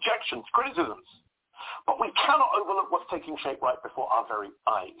concerns, objections, criticisms. But we cannot overlook what's taking shape right before our very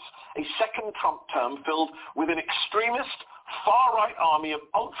eyes. A second Trump term filled with an extremist, far-right army of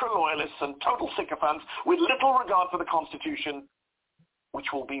ultra-loyalists and total sycophants with little regard for the Constitution which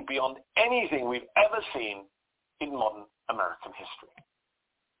will be beyond anything we've ever seen in modern American history.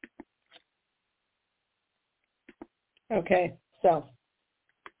 Okay, so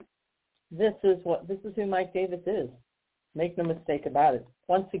this is who Mike Davis is. Make no mistake about it.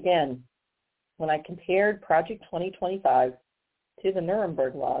 Once again, when I compared Project 2025 to the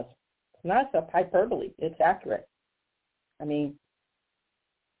Nuremberg laws, it's not a hyperbole, it's accurate. I mean,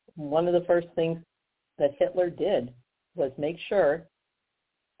 one of the first things that Hitler did was make sure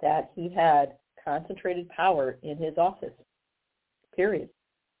that he had concentrated power in his office, period.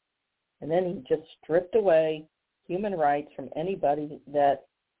 And then he just stripped away human rights from anybody that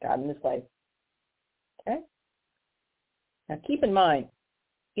got in his way. Okay? Now keep in mind,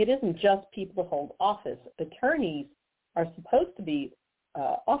 it isn't just people who hold office. Attorneys are supposed to be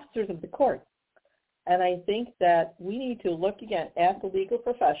officers of the court. And I think that we need to look again at the legal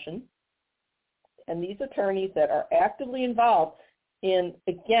profession and these attorneys that are actively involved in,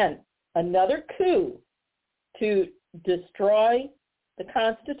 again, another coup to destroy the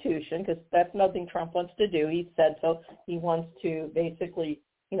Constitution, because that's nothing Trump wants to do. He said so. He wants to basically,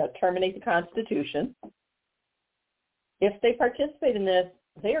 terminate the Constitution. If they participate in this,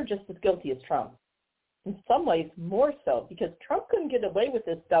 they are just as guilty as Trump. In some ways, more so, because Trump couldn't get away with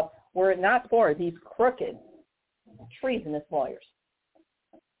this stuff were it not for these crooked, treasonous lawyers.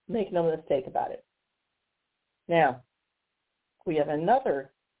 Make no mistake about it. Now, we have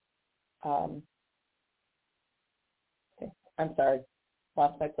another, I'm sorry,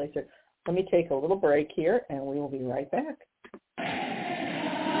 lost my place here. Let me take a little break here, and we will be right back.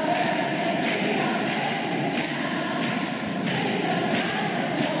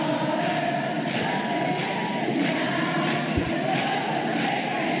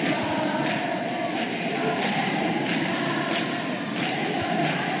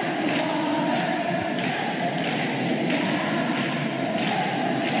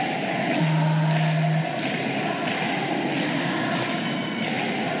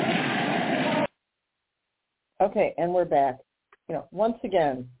 Okay, and we're back. Once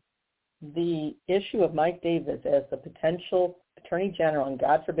again, the issue of Mike Davis as the potential Attorney General, and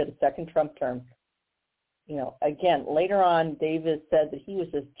God forbid a second Trump term, again, later on, Davis said that he was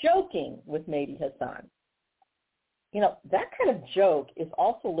just joking with Mehdi Hasan. That kind of joke is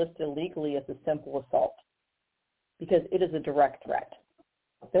also listed legally as a simple assault because it is a direct threat.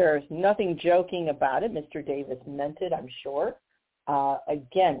 There's nothing joking about it. Mr. Davis meant it, I'm sure.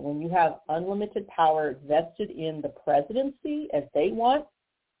 Again, when you have unlimited power vested in the presidency as they want,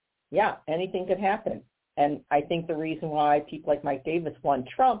 yeah, anything could happen. And I think the reason why people like Mike Davis want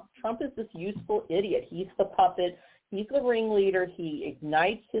Trump is this useful idiot. He's the puppet. He's the ringleader. He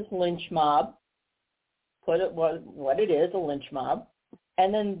ignites his lynch mob, put it what it is, a lynch mob,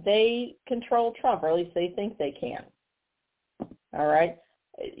 and then they control Trump, or at least they think they can. All right?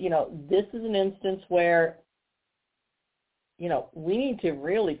 This is an instance where we need to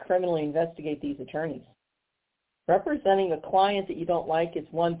really criminally investigate these attorneys. Representing a client that you don't like is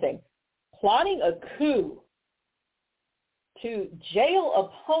one thing. Plotting a coup to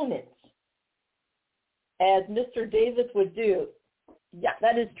jail opponents, as Mr. Davis would do, yeah,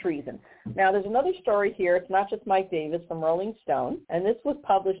 that is treason. Now, there's another story here. It's not just Mike Davis from Rolling Stone, and this was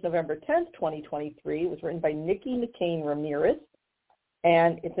published November 10th, 2023. It was written by Nikki McCain Ramirez,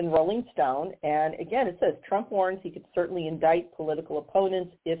 and it's in Rolling Stone. And again, it says Trump warns he could certainly indict political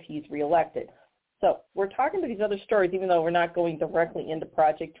opponents if he's reelected. So we're talking about these other stories, even though we're not going directly into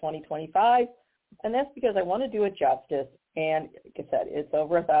Project 2025, and that's because I want to do it justice. And like I said, it's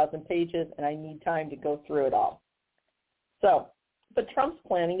over 1,000 pages, and I need time to go through it all. So, but Trump's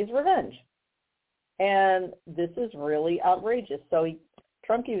planning his revenge, and this is really outrageous. So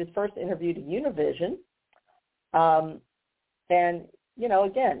Trump gave his first interview to Univision, and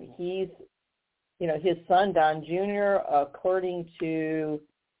again, he's, his son, Don Jr., according to,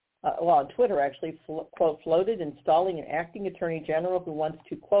 on Twitter actually, quote, floated installing an acting attorney general who wants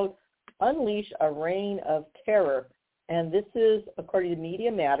to, quote, unleash a reign of terror. And this is, according to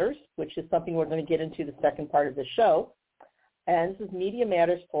Media Matters, which is something we're going to get into the second part of the show. And this is Media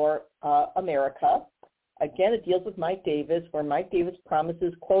Matters for America. Again, it deals with Mike Davis, where Mike Davis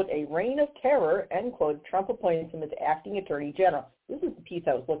promises, quote, a reign of terror, end quote. Trump appoints him as acting attorney general. This is the piece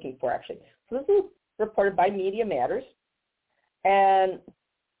I was looking for, actually. So this is reported by Media Matters. And,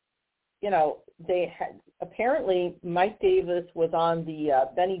 they had, apparently Mike Davis was on the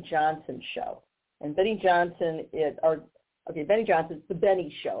Benny Johnson show. And Benny Johnson Benny Johnson's The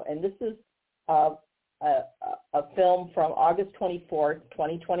Benny Show. And this is a film from August 24th,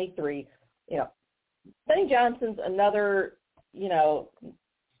 2023. Benny Johnson's another,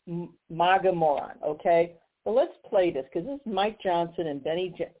 MAGA moron, okay? Well, let's play this because this is Mike Davis and Benny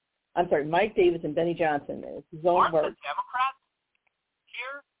Johnson. It's his own Aren't words. the Democrats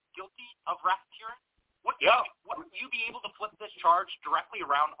here guilty of racketeering? Would you be able to flip this charge directly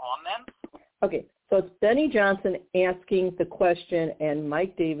around on them? Okay, so it's Benny Johnson asking the question, and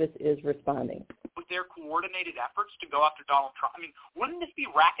Mike Davis is responding. With their coordinated efforts to go after Donald Trump, I mean, wouldn't this be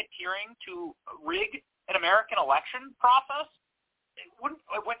racketeering to rig an American election process?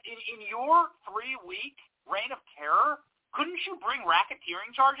 In your 3-week reign of terror, couldn't you bring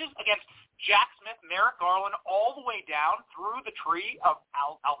racketeering charges against Jack Smith, Merrick Garland, all the way down through the tree of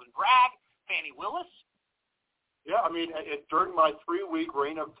Alvin Bragg, Fannie Willis? Yeah, I mean, during my 3-week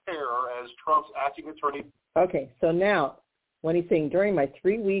reign of terror as Trump's acting attorney. Okay, so now when he's saying during my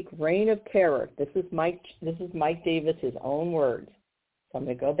 3-week reign of terror, this is Mike Davis, his own words. So I'm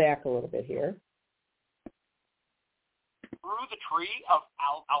going to go back a little bit here. Through the tree of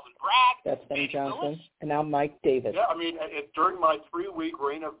Alvin Bragg. That's Benny Fannie Johnson, Willis. and now Mike Davis. Yeah, I mean, during my 3-week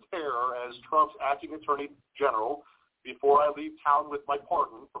reign of terror as Trump's acting attorney general, before I leave town with my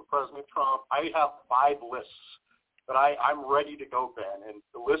pardon from President Trump, I have 5 lists that I'm ready to go, Ben. And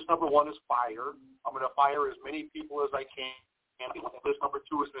the list number 1 is fire. I'm going to fire as many people as I can. List number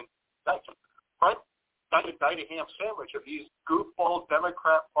 2 is an indictment. Right? Not indict a ham sandwich of these goofball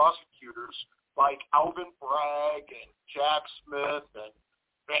Democrat prosecutors like Alvin Bragg and Jack Smith and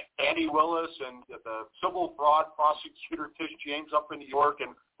Fannie Willis and the civil fraud prosecutor Tish James up in New York,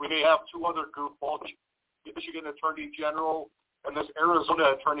 and we may have 2 other goofballs, Michigan Attorney General and this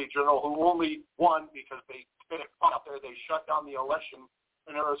Arizona Attorney General who only won because they did it out there. They shut down the election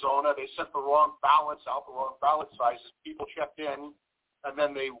in Arizona. They sent the wrong ballots out, the wrong ballot sizes. People checked in, and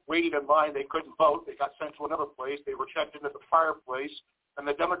then they waited in line. They couldn't vote. They got sent to another place. They were checked into the fireplace, and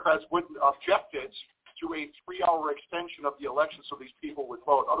the Democrats wouldn't object it to a 3-hour extension of the election so these people would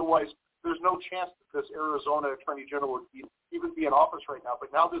vote. Otherwise, there's no chance that this Arizona Attorney General would even be in office right now.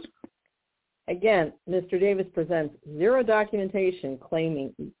 But now this... Again, Mr. Davis presents 0 documentation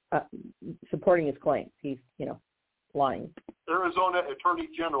supporting his claims. He's, lying. Arizona Attorney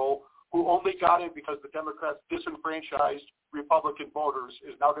General, who only got in because the Democrats disenfranchised Republican voters,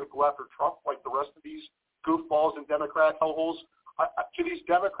 is now going to go after Trump like the rest of these goofballs and Democrat hellholes. To these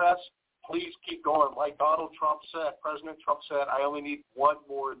Democrats, please keep going. Like Donald Trump said, President Trump said, I only need 1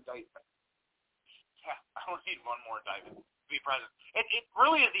 more indictment. Yeah, I only need 1 more indictment to be president. It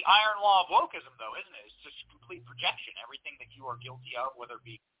really is the iron law of wokeism, though, isn't it? It's just complete projection. Everything that you are guilty of, whether it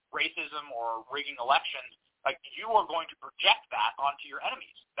be racism or rigging elections, like you are going to project that onto your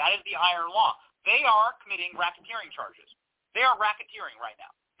enemies. That is the iron law. They are committing racketeering charges. They are racketeering right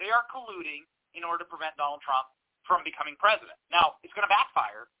now. They are colluding in order to prevent Donald Trump from becoming president. Now, it's going to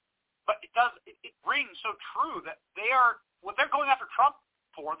backfire, but it rings so true that what they're going after Trump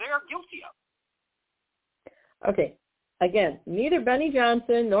for, they are guilty of. Okay. Again, neither Benny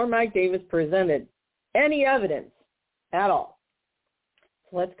Johnson nor Mike Davis presented any evidence at all.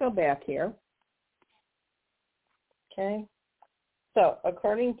 So let's go back here. Okay. So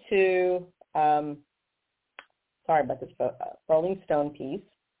according to, sorry about this, Rolling Stone piece.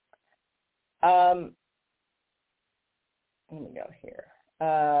 Let me go here.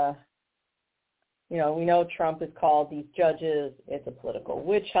 We know Trump has called these judges, it's a political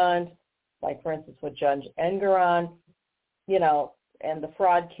witch hunt, like, for instance, with Judge Engoron, and the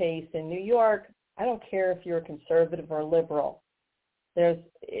fraud case in New York. I don't care if you're a conservative or liberal.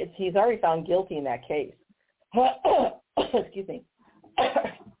 He's already found guilty in that case. Excuse me.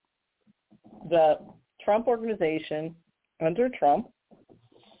 The Trump organization, under Trump,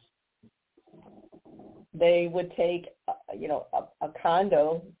 they would take, a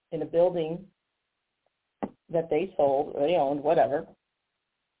condo in a building that they sold or they owned, whatever.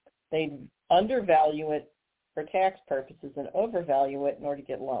 They'd undervalue it for tax purposes and overvalue it in order to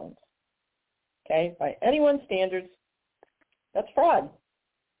get loans. Okay? By anyone's standards, that's fraud,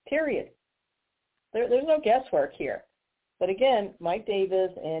 period. There's no guesswork here. But again, Mike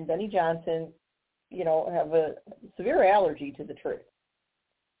Davis and Benny Johnson, have a severe allergy to the truth.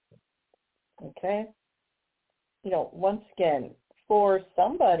 Okay? Once again, for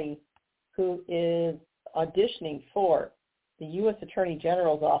somebody who is auditioning for the U.S. Attorney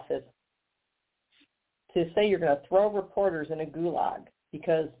General's office to say you're going to throw reporters in a gulag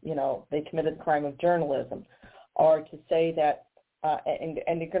because, they committed the crime of journalism, or to say that, and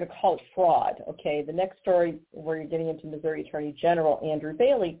they're going to call it fraud, okay? The next story where you're getting into Missouri Attorney General Andrew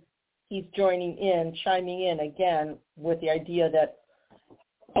Bailey, he's chiming in again with the idea that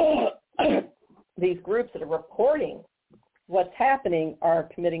these groups that are reporting what's happening are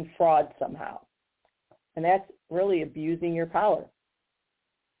committing fraud somehow. And that's really abusing your power.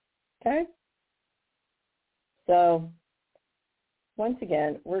 Okay? So once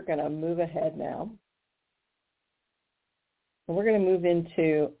again, we're going to move ahead now. And we're going to move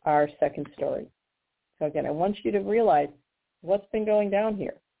into our second story. So again, I want you to realize what's been going down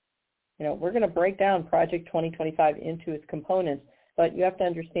here. You know, we're going to break down Project 2025 into its components, but you have to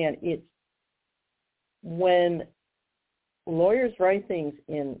understand it's when lawyers write things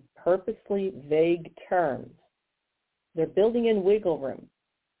in purposely vague terms, they're building in wiggle room,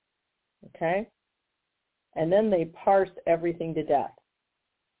 okay? And then they parse everything to death.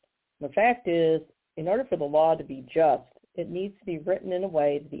 The fact is, in order for the law to be just, it needs to be written in a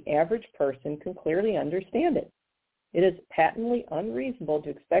way that the average person can clearly understand it. It is patently unreasonable to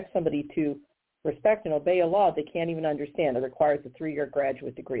expect somebody to respect and obey a law they can't even understand. It requires a 3-year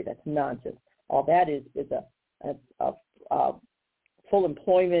graduate degree. That's nonsense. All that is a full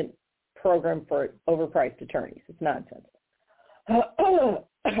employment program for overpriced attorneys. It's nonsense.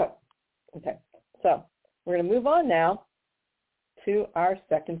 Okay, so we're going to move on now to our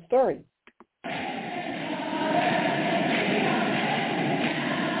second story.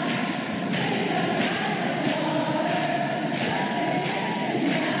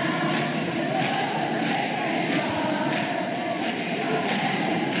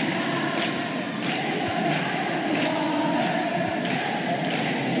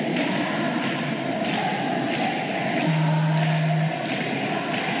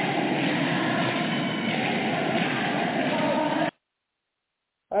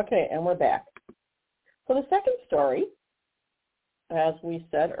 Okay, and we're back. So the second story, as we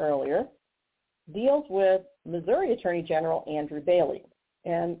said earlier, deals with Missouri Attorney General Andrew Bailey.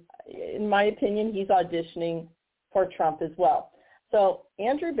 And in my opinion, he's auditioning for Trump as well. So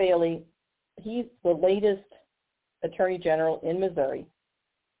Andrew Bailey, he's the latest Attorney General in Missouri.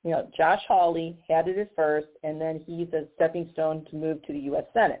 You know, Josh Hawley had it at first, and then he's a stepping stone to move to the U.S.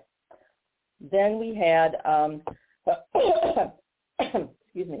 Senate. Then we had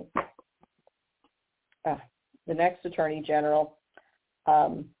excuse me, the next Attorney General,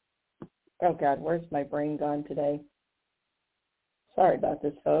 oh God, where's my brain gone today? Sorry about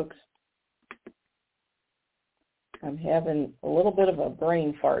this, folks. I'm having a little bit of a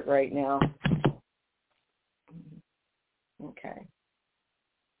brain fart right now. Okay.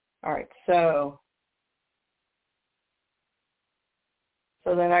 All right, so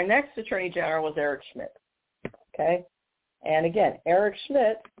then our next Attorney General was Eric Schmidt, okay? And again, Eric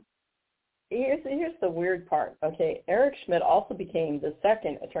Schmidt, here's the weird part, okay? Eric Schmidt also became the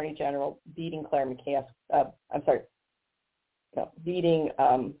second Attorney General beating Claire McCaskill, beating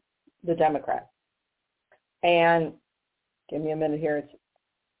the Democrat. And give me a minute here.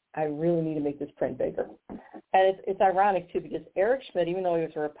 I really need to make this print bigger. And it's ironic, too, because Eric Schmidt, even though he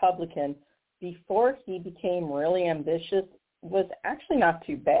was a Republican, before he became really ambitious, was actually not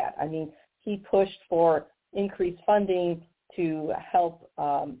too bad. I mean, he pushed for increased funding to help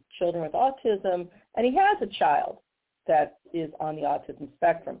children with autism, and he has a child that is on the autism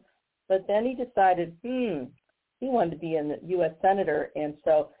spectrum. But then he decided, he wanted to be a U.S. Senator, and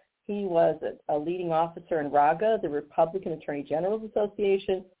so he was a leading officer in RAGA, the Republican Attorney General's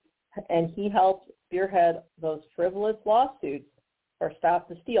Association, and he helped spearhead those frivolous lawsuits for Stop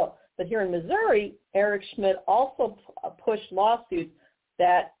the Steal. But here in Missouri, Eric Schmidt also pushed lawsuits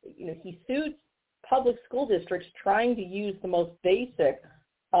that, he sued public school districts trying to use the most basic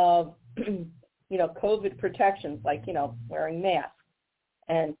of, COVID protections, like, wearing masks.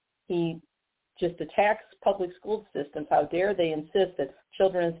 And he just attacks public school systems. How dare they insist that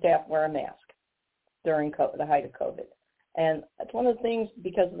children and staff wear a mask during the height of COVID. And that's one of the things,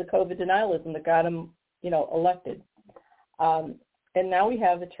 because of the COVID denialism, that got him, elected. And now we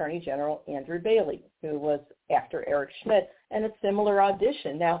have Attorney General Andrew Bailey, who was after Eric Schmidt, and a similar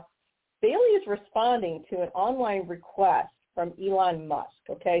audition. Now, Bailey is responding to an online request from Elon Musk,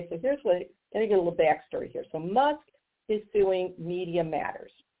 okay? So here's let me get a little backstory here. So Musk is suing Media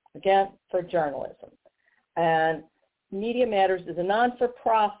Matters, again, for journalism. And Media Matters is a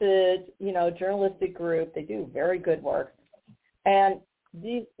non-for-profit, journalistic group. They do very good work. And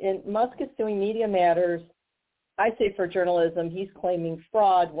Musk is suing Media Matters, I say for journalism. He's claiming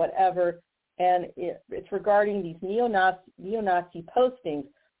fraud, whatever. And it's regarding these neo-Nazi postings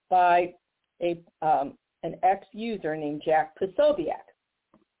by an ex-user named Jack Posobiec.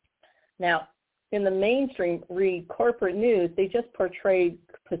 Now, in the mainstream corporate news, they just portrayed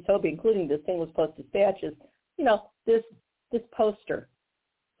Posobiec, including the St. Louis Post-Dispatch, as, this poster.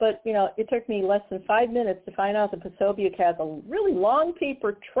 But, it took me less than 5 minutes to find out that Posobiec has a really long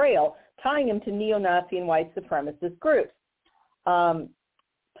paper trail tying him to neo-Nazi and white supremacist groups.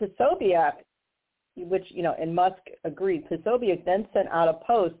 Posobiec, which, and Musk agreed, Posobiec then sent out a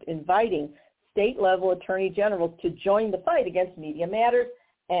post inviting state-level attorney generals to join the fight against Media Matters,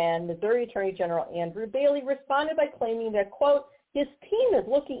 and Missouri Attorney General Andrew Bailey responded by claiming that, quote, his team is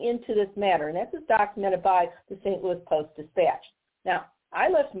looking into this matter, and that's documented by the St. Louis Post-Dispatch. Now, I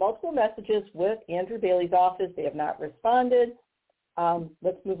left multiple messages with Andrew Bailey's office. They have not responded.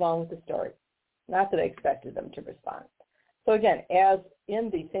 Let's move on with the story. Not that I expected them to respond. So again, as in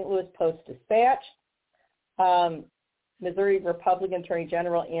the St. Louis Post-Dispatch, Missouri Republican Attorney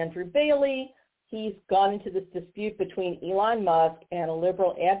General Andrew Bailey, he's gone into this dispute between Elon Musk and a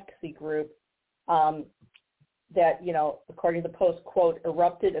liberal advocacy group that, according to the Post, quote,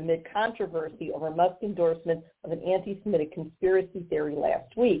 erupted amid controversy over Musk's endorsement of an anti-Semitic conspiracy theory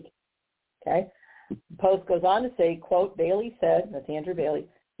last week. Okay? The Post goes on to say, quote, Bailey said, that's Andrew Bailey,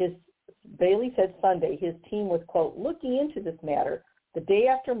 Bailey said Sunday his team was, quote, looking into this matter the day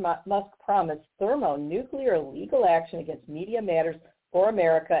after Musk promised thermonuclear legal action against Media Matters for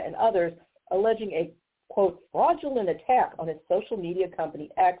America and others, alleging a, quote, fraudulent attack on his social media company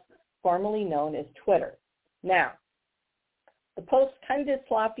X, formerly known as Twitter. Now, the Post kind of did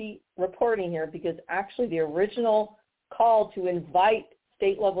sloppy reporting here because actually the original call to invite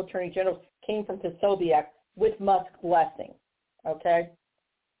state-level attorney generals came from Posobiec with Musk's blessing, okay?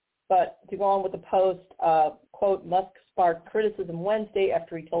 But to go on with the Post, quote, Musk sparked criticism Wednesday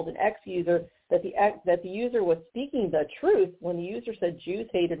after he told an X user that the user was speaking the truth when the user said Jews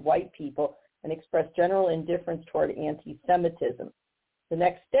hated white people and expressed general indifference toward anti-Semitism. The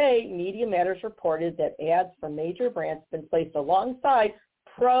next day, Media Matters reported that ads from major brands have been placed alongside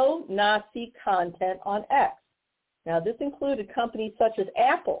pro-Nazi content on X. Now, this included companies such as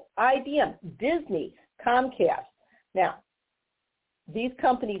Apple, IBM, Disney, Comcast. Now, these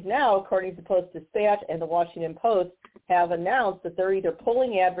companies now, according to Post-Dispatch and the Washington Post, have announced that they're either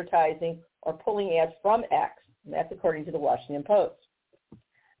pulling advertising or pulling ads from X, and that's according to the Washington Post.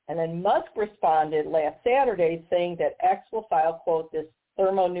 And then Musk responded last Saturday saying that X will file, quote, this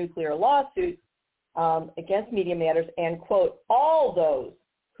thermonuclear lawsuit against Media Matters and, quote, all those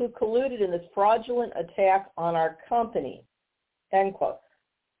who colluded in this fraudulent attack on our company, end quote.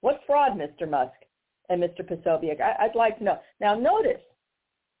 What fraud, Mr. Musk and Mr. Posobiec? I'd like to know. Now, notice,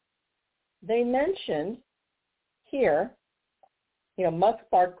 they mentioned here, Musk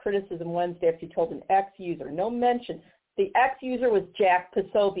sparked criticism Wednesday after he told an X user. No mention. The X user was Jack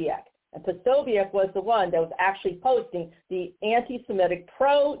Posobiec, and Posobiec was the one that was actually posting the anti-Semitic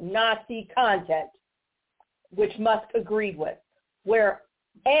pro-Nazi content, which Musk agreed with, where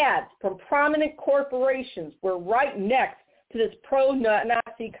ads from prominent corporations were right next to this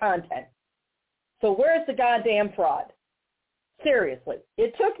pro-Nazi content. So where's the goddamn fraud? Seriously.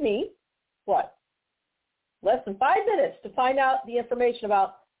 It took me, less than 5 minutes to find out the information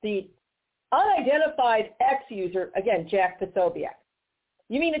about the unidentified X user, again, Jack Posobiec.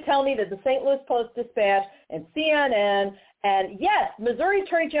 You mean to tell me that the St. Louis Post-Dispatch and CNN and, yes, Missouri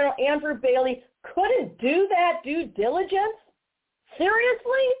Attorney General Andrew Bailey couldn't do that due diligence?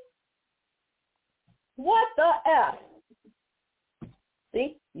 Seriously? What the F?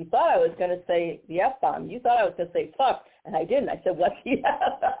 See, you thought I was going to say the F-bomb. You thought I was going to say fuck, and I didn't. I said, what's the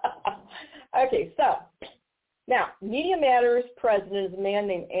F? Okay, so now, Media Matters president is a man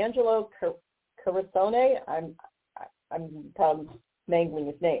named Angelo Carusone. I'm probably mangling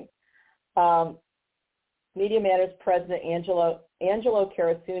his name. Media Matters president Angelo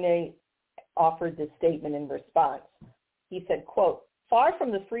Carusone offered this statement in response. He said, quote, far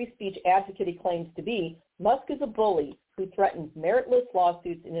from the free speech advocate he claims to be, Musk is a bully who threatens meritless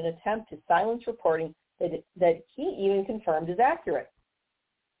lawsuits in an attempt to silence reporting that he even confirmed is accurate.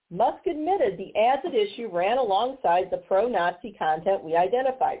 Musk admitted the ads at issue ran alongside the pro-Nazi content we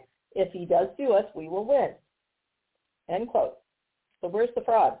identified. If he does sue us, we will win. End quote. So where's the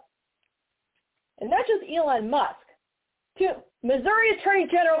fraud? And not just Elon Musk. To Missouri Attorney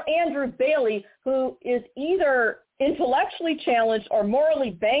General Andrew Bailey, who is either intellectually challenged or morally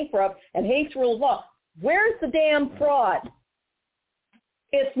bankrupt and hates rule of law. Where's the damn fraud?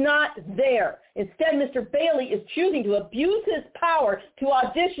 It's not there. Instead, Mr. Bailey is choosing to abuse his power to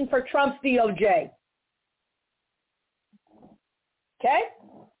audition for Trump's DOJ. Okay?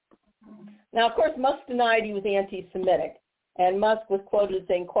 Now, of course, Musk denied he was anti-Semitic, and Musk was quoted as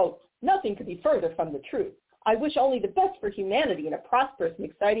saying, quote, nothing could be further from the truth. I wish only the best for humanity and a prosperous and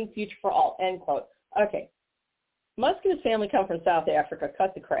exciting future for all, end quote. Okay. Musk and his family come from South Africa.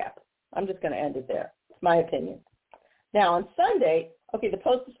 Cut the crap. I'm just going to end it there. It's my opinion. Now, on Sunday, the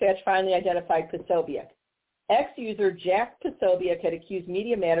Post-Dispatch finally identified Posobiec. Ex-user Jack Posobiec had accused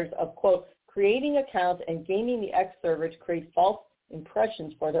Media Matters of, quote, creating accounts and gaming the X server to create false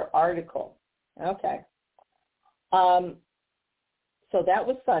impressions for their article. Okay. So that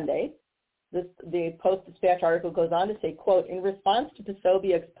was Sunday. the Post-Dispatch article goes on to say, quote, in response to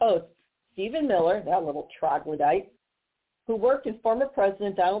Posobiec's post, Stephen Miller, that little troglodyte, who worked in former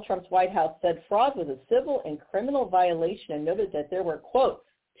President Donald Trump's White House, said fraud was a civil and criminal violation and noted that there were, quote,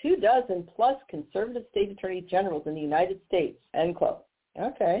 24+ conservative state attorney generals in the United States, end quote.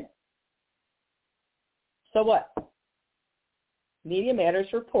 Okay. So what? Media Matters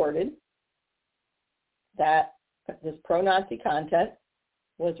reported that this pro-Nazi content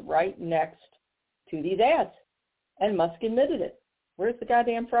was right next to these ads, and Musk admitted it. Where's the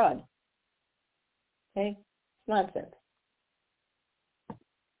goddamn fraud? Okay, it's nonsense.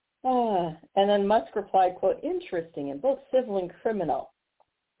 And then Musk replied, quote, interesting in both civil and criminal.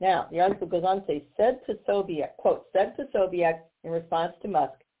 Now, the article goes on to say, said Posobiec, quote, said Posobiec in response to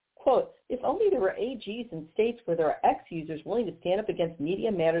Musk, quote, if only there were AGs in states where there are ex-users willing to stand up against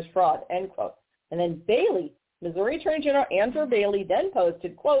Media Matters fraud, end quote. And then Bailey, Missouri Attorney General Andrew Bailey, then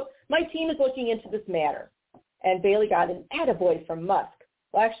posted, quote, my team is looking into this matter. And Bailey got an attaboy from Musk.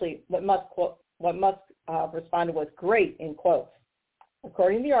 Well, actually, what Musk responded was great, in quotes.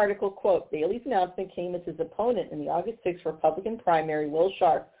 According to the article, quote, Bailey's announcement came as his opponent in the August 6th Republican primary, Will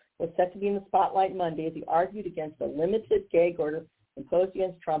Sharp, was set to be in the spotlight Monday as he argued against a limited gag order imposed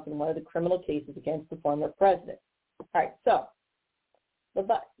against Trump in one of the criminal cases against the former president. All right, so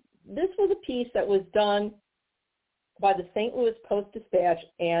this was a piece that was done by the St. Louis Post-Dispatch,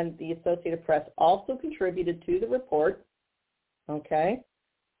 and the Associated Press also contributed to the report. Okay,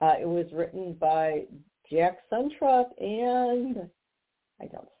 it was written by Jack Suntrup and I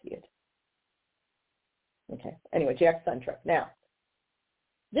don't see it. Okay, anyway, Jack Suntrup. Now,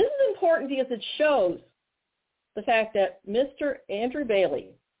 this is important because it shows the fact that Mr. Andrew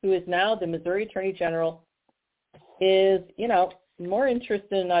Bailey, who is now the Missouri Attorney General, is, more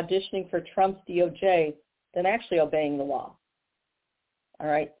interested in auditioning for Trump's DOJ than actually obeying the law. All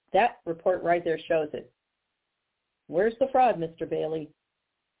right, that report right there shows it. Where's the fraud, Mr. Bailey?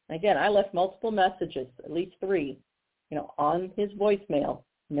 Again, I left multiple messages, at least 3, on his voicemail,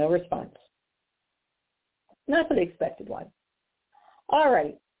 no response. Not that I expected one. All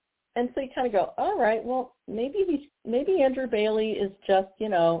right. And so you kind of go, all right, well, maybe Andrew Bailey is just,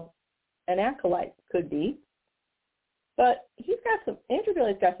 an acolyte. Could be. But Andrew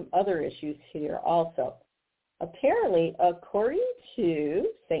Bailey's got some other issues here also. Apparently, according to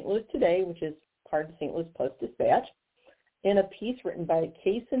St. Louis Today, which is part of the St. Louis Post-Dispatch, in a piece written by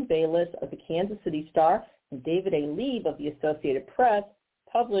Kason Bayless of the Kansas City Star and David A. Lieb of the Associated Press,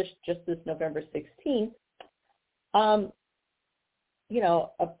 published just this November 16th,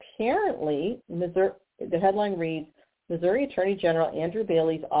 apparently, the headline reads, Missouri Attorney General Andrew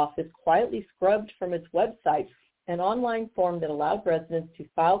Bailey's office quietly scrubbed from its website an online form that allowed residents to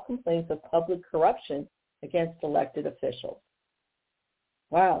file complaints of public corruption against elected officials.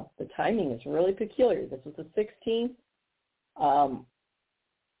 Wow, the timing is really peculiar. This was the 16th,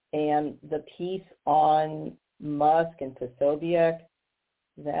 and the piece on Musk and Posobiec,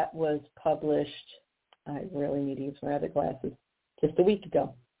 that was published, I really need to use my other glasses, just a week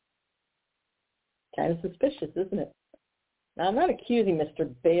ago. Kind of suspicious, isn't it? Now, I'm not accusing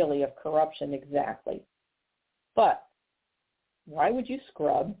Mr. Bailey of corruption exactly, but why would you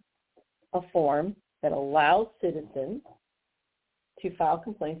scrub a form that allows citizens to file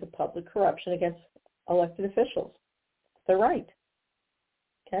complaints of public corruption against elected officials? It's their right.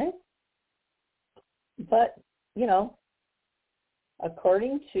 Okay? But,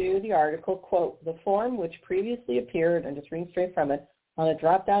 according to the article, quote, the form which previously appeared, I'm just reading straight from it, on a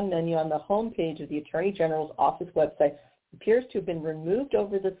drop-down menu on the home page of the Attorney General's office website appears to have been removed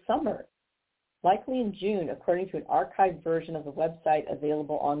over the summer, likely in June, according to an archived version of the website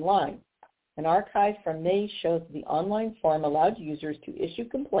available online. An archive from May shows that the online form allowed users to issue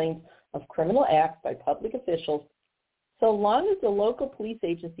complaints of criminal acts by public officials so long as the local police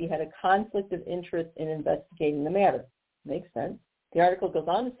agency had a conflict of interest in investigating the matter. Makes sense. The article goes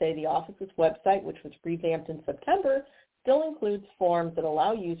on to say the office's website, which was revamped in September, still includes forms that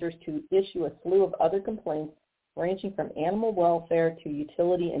allow users to issue a slew of other complaints ranging from animal welfare to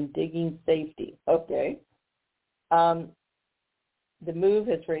utility and digging safety. Okay. The move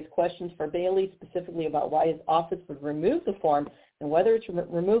has raised questions for Bailey, specifically about why his office would remove the form and whether its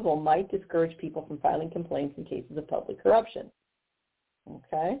removal might discourage people from filing complaints in cases of public corruption.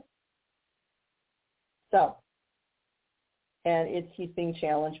 Okay. So, and he's being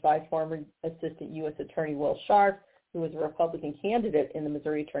challenged by former Assistant U.S. Attorney Will Sharp, who was a Republican candidate in the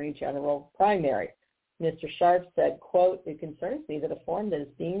Missouri Attorney General primary. Mr. Sharp said, quote, it concerns me that a form that is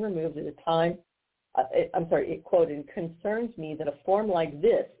being removed at a time, it concerns me that a form like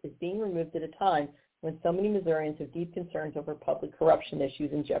this is being removed at a time when so many Missourians have deep concerns over public corruption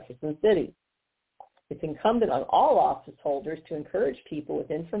issues in Jefferson City. It's incumbent on all office holders to encourage people with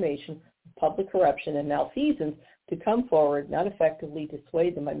information of public corruption and malfeasance to come forward, not effectively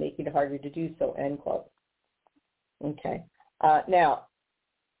dissuade them by making it harder to do so, end quote. Okay. Now,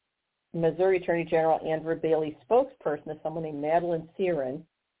 Missouri Attorney General Andrew Bailey's spokesperson is someone named Madeline Searin,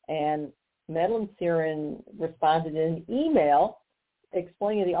 and Madeline Searin responded in an email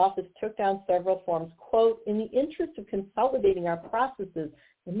explaining the office took down several forms, quote, in the interest of consolidating our processes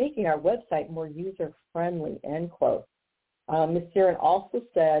and making our website more user-friendly, end quote. Ms. Searin also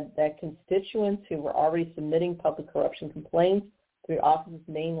said that constituents who were already submitting public corruption complaints through the office's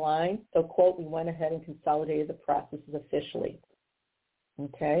main line, so, quote, we went ahead and consolidated the processes officially.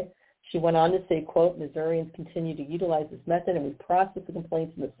 Okay. She went on to say, quote, Missourians continue to utilize this method, and we process the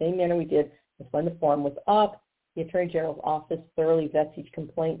complaints in the same manner we did as when the form was up. The Attorney General's office thoroughly vets each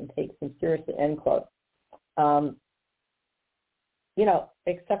complaint and takes them seriously, end quote.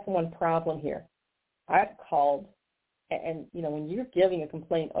 Except for one problem here. I've called, and, when you're giving a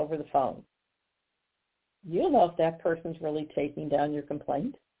complaint over the phone, you don't know if that person's really taking down your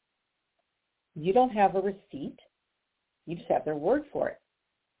complaint. You don't have a receipt. You just have their word for it.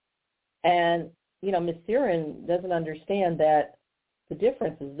 And, Ms. Searin doesn't understand that the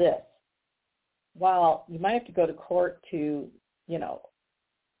difference is this. While you might have to go to court to,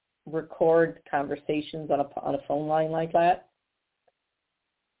 record conversations on a phone line like that,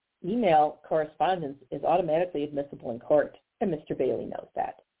 email correspondence is automatically admissible in court, and Mr. Bailey knows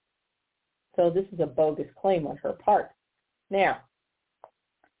that. So this is a bogus claim on her part. Now,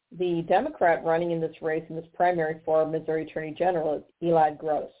 the Democrat running in this race, in this primary for Missouri Attorney General, is Eli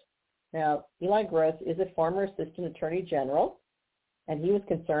Gross. Now, Eli Gross is a former Assistant Attorney General, and he was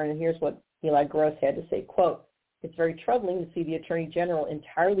concerned, and here's what Eli Gross had to say, quote, it's very troubling to see the Attorney General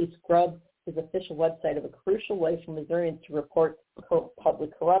entirely scrub his official website of a crucial way for Missourians to report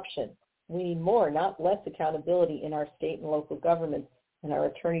public corruption. We need more, not less, accountability in our state and local governments, and our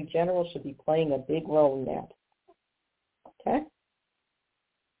Attorney General should be playing a big role in that. Okay?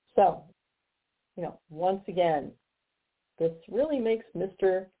 So, once again, this really makes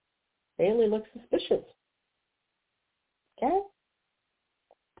Mr. Bailey look suspicious. Okay?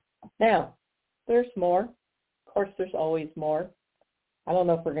 Now, there's more. Of course, there's always more. I don't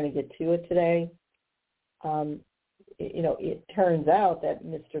know if we're going to get to it today. It turns out that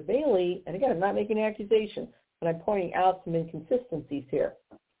Mr. Bailey, and again, I'm not making an accusation, but I'm pointing out some inconsistencies here.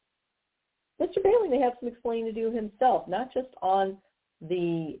 Mr. Bailey may have some explaining to do himself, not just on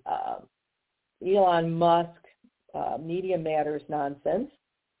the Elon Musk Media Matters nonsense,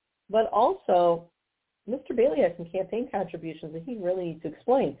 but also Mr. Bailey has some campaign contributions that he really needs to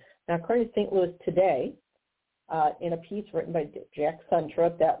explain. Now, according to St. Louis Today, in a piece written by Jack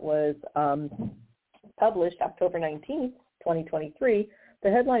Suntrop that was published October 19th, 2023, the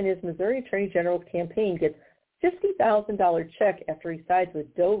headline is Missouri Attorney General's campaign gets $50,000 check after he sides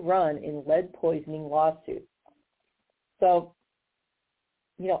with Doe Run in lead poisoning lawsuit. So,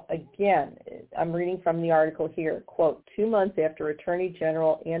 again, I'm reading from the article here, quote, 2 months after Attorney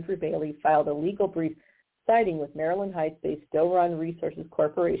General Andrew Bailey filed a legal brief siding with Maryland Heights-based Doe Run Resources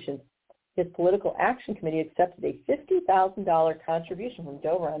Corporation, his political action committee accepted a $50,000 contribution from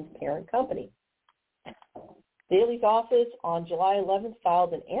Doe Run's parent company. Bailey's office on July 11th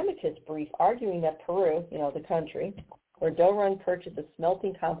filed an amicus brief arguing that Peru, the country, where Doe Run purchased a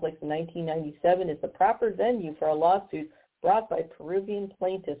smelting complex in 1997, is the proper venue for a lawsuit brought by Peruvian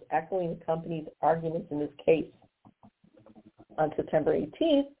plaintiffs echoing the company's arguments in this case. On September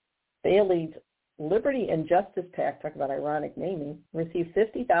 18th, Bailey's Liberty and Justice PAC, talk about ironic naming, received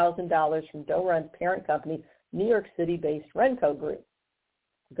 $50,000 from Doe Run's parent company, New York City-based Renco Group.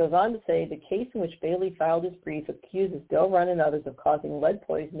 It goes on to say the case in which Bailey filed his brief accuses Doe Run and others of causing lead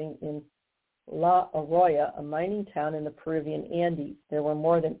poisoning in La Arroya, a mining town in the Peruvian Andes. There were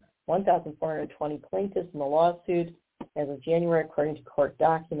more than 1,420 plaintiffs in the lawsuit as of January, according to court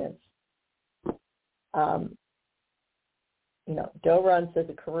documents. Doe Run says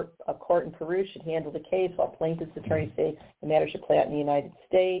a court in Peru should handle the case, while plaintiffs' attorneys say the matter should play out in the United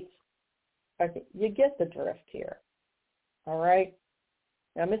States. Okay, you get the drift here. All right?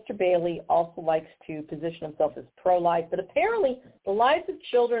 Now, Mr. Bailey also likes to position himself as pro-life, but apparently the lives of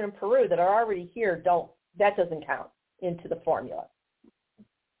children in Peru that are already here that doesn't count into the formula.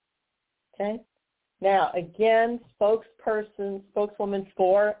 Okay? Now, again, spokeswoman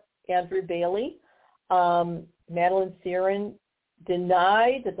for Andrew Bailey, Madeline Searin,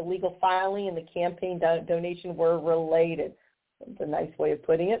 denied that the legal filing and the campaign donation were related. That's a nice way of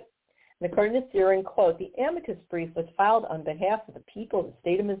putting it. And according to Searin, quote, the amicus brief was filed on behalf of the people of the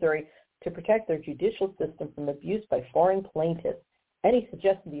state of Missouri to protect their judicial system from abuse by foreign plaintiffs. Any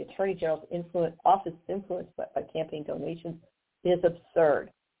suggestion the Attorney General's office is influenced by campaign donations is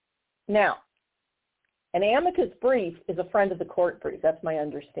absurd. Now, an amicus brief is a friend of the court brief. That's my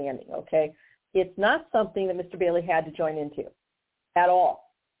understanding, okay? It's not something that Mr. Bailey had to join into at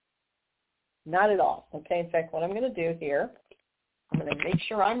all. Not at all, okay? In fact, what I'm going to do here, I'm going to make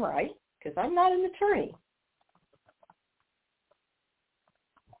sure I'm right because I'm not an attorney.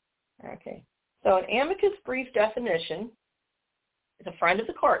 Okay, so an amicus brief definition is a friend of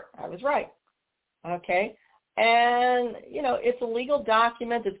the court. I was right, okay? And, it's a legal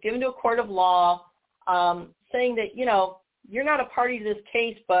document that's given to a court of law saying that, you're not a party to this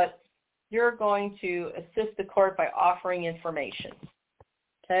case, but you're going to assist the court by offering information,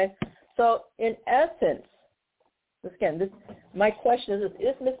 okay? So in essence, my question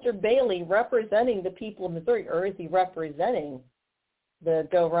is Mr. Bailey representing the people of Missouri, or is he representing the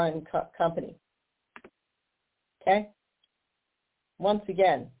Doe Run company? Okay? Once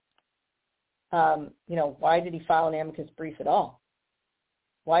again, why did he file an amicus brief at all?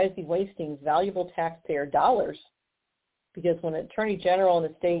 Why is he wasting valuable taxpayer dollars? Because when an attorney general in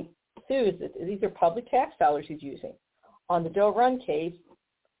the state sues, these are public tax dollars he's using on the Doe Run case.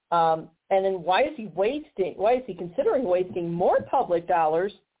 And then why is he considering wasting more public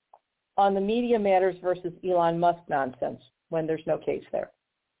dollars on the Media Matters versus Elon Musk nonsense when there's no case there?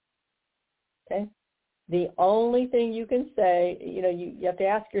 Okay? The only thing you can say, you have to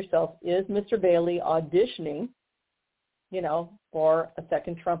ask yourself, is Mr. Bailey auditioning, for a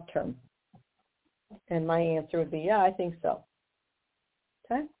second Trump term? And my answer would be, yeah, I think so.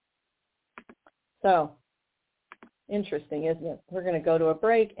 Okay? So, interesting, isn't it? We're going to go to a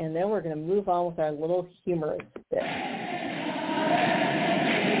break, and then we're going to move on with our little humorous bit.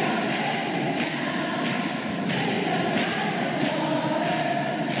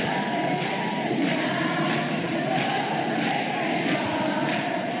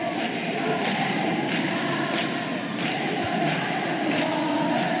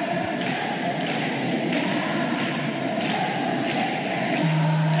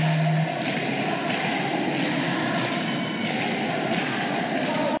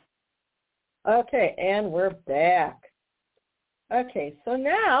 Okay, and we're back. Okay, so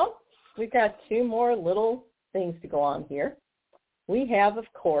now we've got two more little things to go on here. We have, of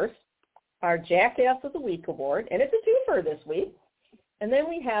course, our Jackass of the Week award, and it's a twofer this week. And then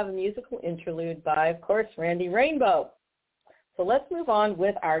we have a musical interlude by, of course, Randy Rainbow. So let's move on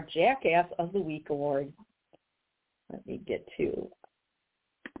with our Jackass of the Week award. Let me get to,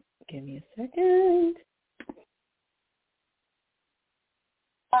 give me a second.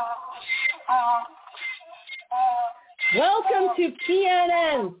 Welcome to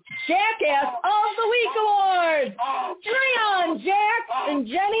PNN's Jackass of the Week Award. Hurry on, Jack and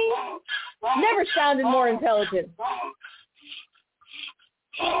Jenny. Never sounded more intelligent.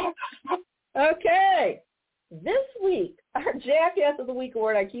 Okay. This week, our Jackass of the Week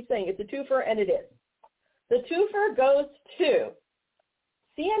Award, I keep saying it's a twofer, and it is. The twofer goes to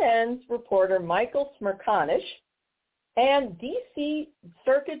CNN's reporter Michael Smerconish and D.C.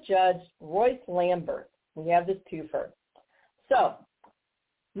 Circuit Judge Royce Lambert. We have this twofer. So,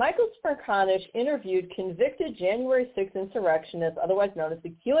 Michael Smerconish interviewed convicted January 6th insurrectionist, otherwise known as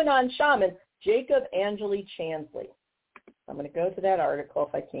the QAnon shaman, Jacob Angeli Chansley. I'm going to go to that article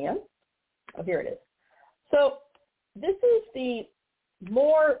if I can. Oh, here it is. So, this is the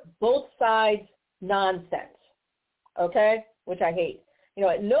more both sides nonsense, okay, which I hate.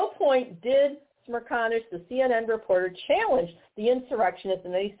 At no point did Smerconish, the CNN reporter, challenge the insurrectionists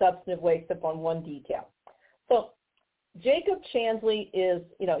in any substantive way except on one detail. So Jacob Chansley is,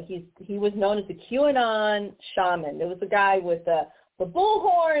 he was known as the QAnon shaman. There was a guy with the bull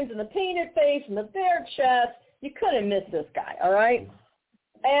horns and the painted face and the bare chest. You couldn't miss this guy, all right?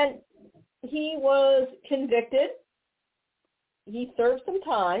 And he was convicted. He served some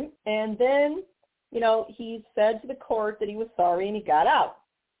time, and then, he said to the court that he was sorry and he got out.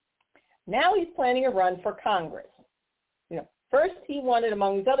 Now he's planning a run for Congress. First he wanted,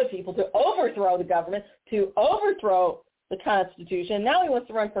 among these other people, to overthrow the government, to overthrow the Constitution. Now he wants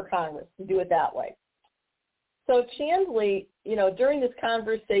to run for Congress, to do it that way. So Chansley, during this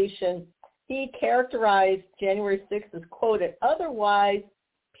conversation, he characterized January 6th as, quote, an otherwise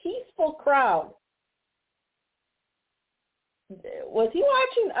peaceful crowd. Was he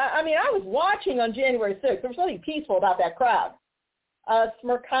watching? I was watching on January 6th. There was nothing peaceful about that crowd.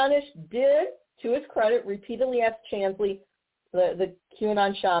 Smerconish did, to his credit, repeatedly ask Chansley, the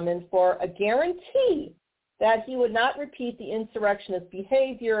QAnon shaman, for a guarantee that he would not repeat the insurrectionist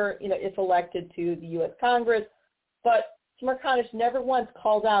behavior, if elected to the U.S. Congress. But Smerconish never once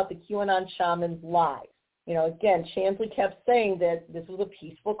called out the QAnon shaman's lies. again, Chansley kept saying that this was a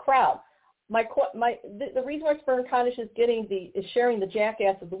peaceful crowd. The reason why Smirkanish is sharing the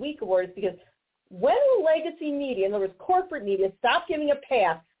Jackass of the Week award is because when will legacy media, in other words, corporate media, stop giving a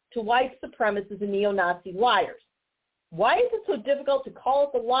pass to white supremacists and neo-Nazi liars? Why is it so difficult to call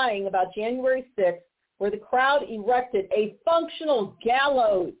it the lying about January 6th, where the crowd erected a functional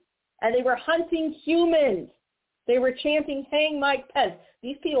gallows and they were hunting humans? They were chanting, "Hang Mike Pence."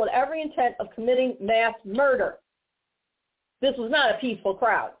 These people had every intent of committing mass murder. This was not a peaceful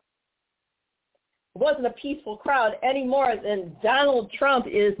crowd. It wasn't a peaceful crowd any more than Donald Trump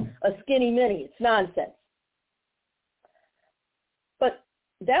is a skinny mini. It's nonsense. But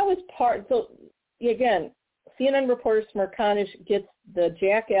that was part. So, again, CNN reporter Smirkanish gets the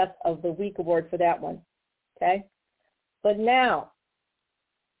Jackass of the Week award for that one. Okay? But now,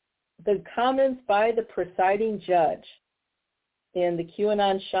 the comments by the presiding judge in the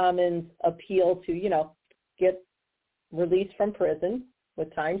QAnon shaman's appeal to, get released from prison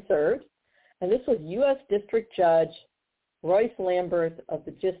with time served. And this was U.S. District Judge Royce Lamberth of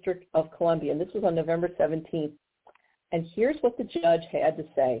the District of Columbia. And this was on November 17th. And here's what the judge had to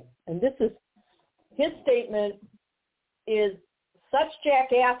say. And this is, his statement is such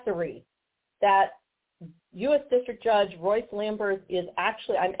jackassery that U.S. District Judge Royce Lamberth is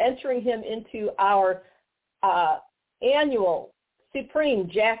actually, I'm entering him into our annual Supreme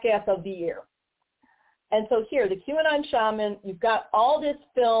Jackass of the Year. And so here, the QAnon shaman, you've got all this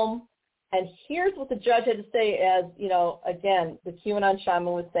film, and here's what the judge had to say as, again, the QAnon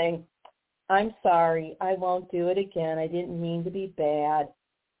shaman was saying, "I'm sorry, I won't do it again. I didn't mean to be bad."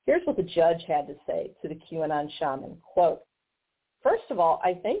 Here's what the judge had to say to the QAnon shaman, quote, "First of all,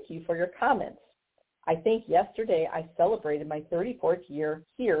 I thank you for your comments. I think yesterday I celebrated my 34th year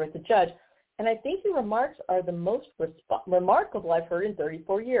here as a judge, and I think your remarks are the most remarkable I've heard in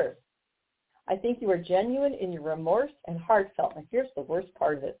 34 years. I think you are genuine in your remorse and heartfelt." And here's the worst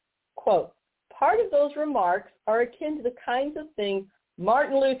part of it. Quote, "Part of those remarks are akin to the kinds of things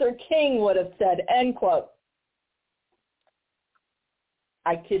Martin Luther King would have said," end quote.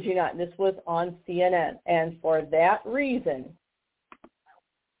 I kid you not, this was on CNN. And for that reason,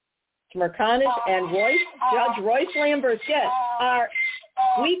 Smirkanish and Judge Royce Lamberth get our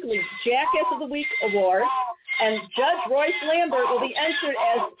weekly Jackass of the Week award, and Judge Royce Lamberth will be entered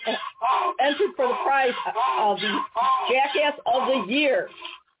for the prize of the Jackass of the Year.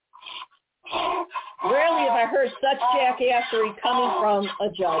 Rarely have I heard such jackassery coming from a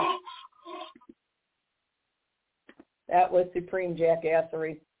judge. That was supreme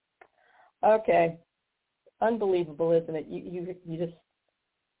jackassery. Okay. Unbelievable, isn't it? You just,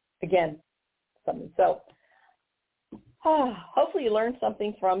 again, something. So hopefully you learned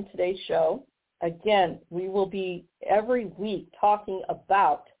something from today's show. Again, we will be every week talking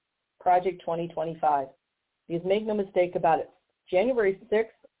about Project 2025. Because make no mistake about it, January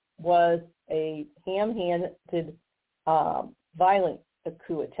 6th was a ham-handed, violent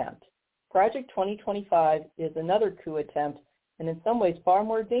coup attempt. Project 2025 is another coup attempt, and in some ways far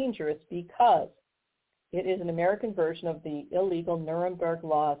more dangerous because it is an American version of the illegal Nuremberg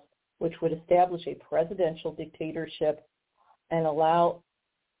laws, which would establish a presidential dictatorship and allow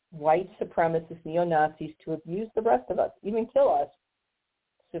white supremacist neo-Nazis to abuse the rest of us, even kill us,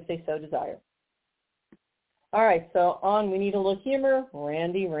 if they so desire. All right, so on We Need a Little Humor,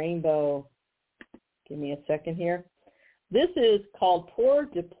 Randy Rainbow. Give me a second here. This is called Poor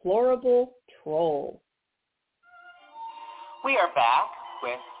Deplorable Troll. We are back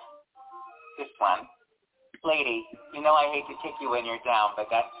with this one. Lady, I hate to kick you when you're down, but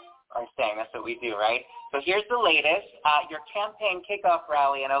that's our saying. That's what we do, right? So here's the latest. Your campaign kickoff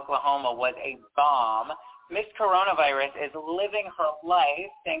rally in Oklahoma was a bomb. Miss Coronavirus is living her life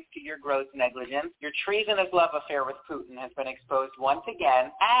thanks to your gross negligence. Your treasonous love affair with Putin has been exposed once again,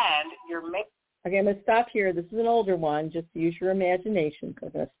 and your Okay, I'm going to stop here. This is an older one. Just use your imagination. I'm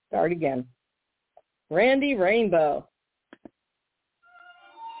going to start again. Randy Rainbow.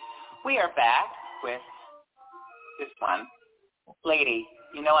 We are back with this one. Lady,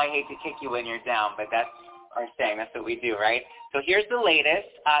 I hate to kick you when you're down, but that's our saying. That's what we do, right? So here's the latest.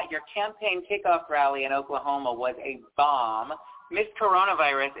 Your campaign kickoff rally in Oklahoma was a bomb. Miss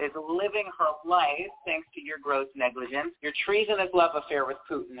Coronavirus is living her life thanks to your gross negligence. Your treasonous love affair with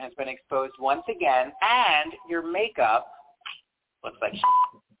Putin has been exposed once again, and your makeup looks like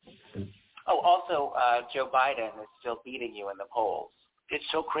shit. Oh, also, Joe Biden is still beating you in the polls. It's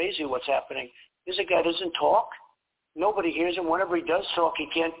so crazy what's happening. This guy doesn't talk. Nobody hears him. Whenever he does talk, he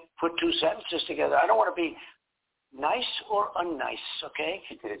can't put two sentences together. I don't want to be nice or unnice, okay?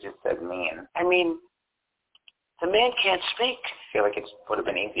 She could have just said mean. I mean, the man can't speak. I feel like it would have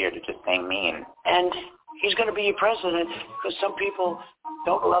been easier to just say mean. And he's going to be your president because some people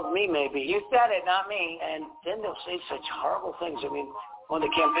don't love me, maybe. You said it, not me. And then they'll say such horrible things. I mean, on the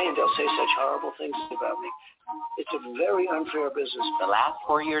campaign, they'll say such horrible things about me. It's a very unfair business. The last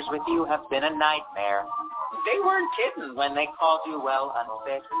 4 years with you have been a nightmare. They weren't kidding when they called you, well,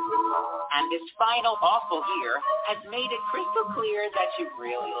 unfit. And this final awful year has made it crystal clear that you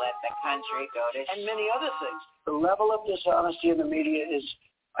really let the country go to and many other things. The level of dishonesty in the media is,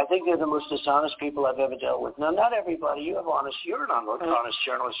 I think they're the most dishonest people I've ever dealt with. Now, not everybody. You're an honest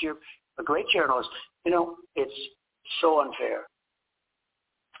journalist. You're a great journalist. You know, it's so unfair.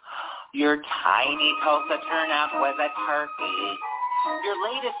 Your tiny Tulsa turnout was a turkey. Your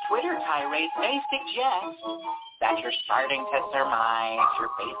latest Twitter tirade may suggest that you're starting to surmise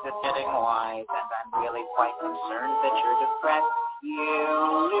your face is getting wise, and I'm really quite concerned that you're depressed.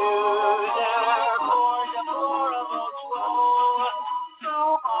 You loser, poor deplorable troll.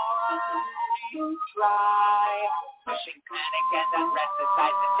 How hard do you try? Pushing panic and unrest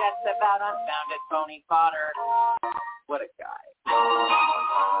aside to just about unfounded phony fodder. What a guy.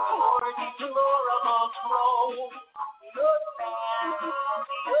 Poor deplorable troll.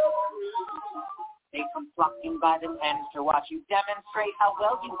 They come flocking by the tens to watch you demonstrate how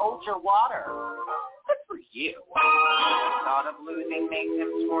well you hold your water. Good for you. The thought of losing made him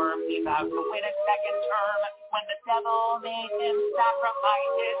squirm. He vowed to win a second term when the devil made him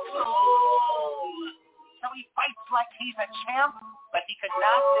sacrifice his soul. So he fights like he's a champ, but he could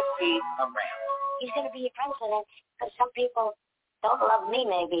not defeat a ramp. He's going to be a president because some people don't love me,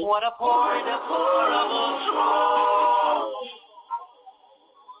 maybe. What a poor, deplorable troll.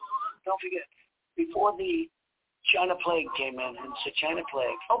 Don't forget, before the China plague came in, and it's a China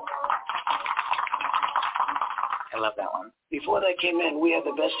plague. Oh, I love that one. Before that came in, we had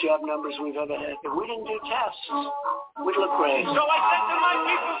the best job numbers we've ever had. If we didn't do tests, we'd look great. So I said to my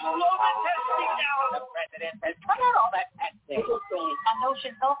people, slow the testing down. The president says, cut out all that testing. A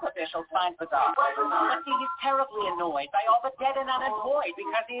notion health officials find bizarre. But see, he's terribly annoyed by all the dead and unemployed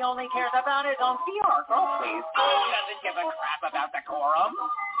because he only cares about his own PR. Girl, please. He doesn't give a crap about decorum.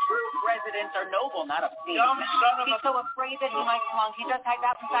 True presidents are noble, not obscene. He's so afraid that he might flunk, he just hides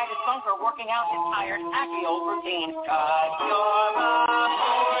out inside his bunker working out his tired, tacky old routine. 'Cause you're a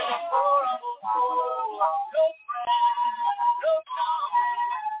poor, deplorable fool. No friend, no chum.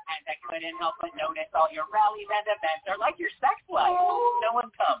 And I couldn't help but notice all your rallies and events are like your sex life. No one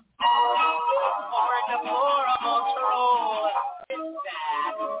comes. Poor, deplorable troll. It's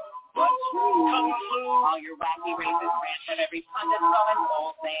sad. What's kung flu? All your wacky racist rants at every pundit from and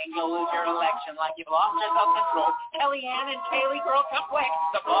poll saying you'll lose your election like you've lost your self-control. Kellyanne and Kaylee, girl, come quick.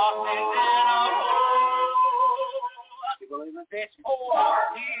 The boss is in a hole. You believe in this? It's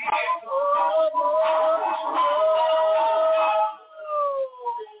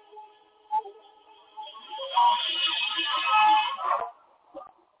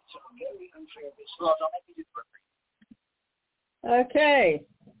a very unfair business. Well, don't make me do it. Okay.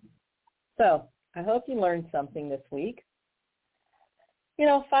 So I hope you learned something this week. You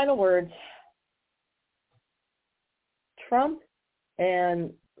know, final words. Trump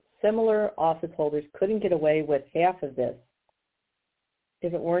and similar office holders couldn't get away with half of this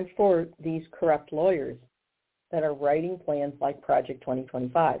if it weren't for these corrupt lawyers that are writing plans like Project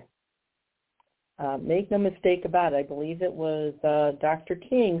 2025. Make no mistake about it. I believe it was Dr.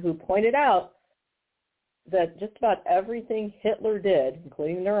 King who pointed out that just about everything Hitler did,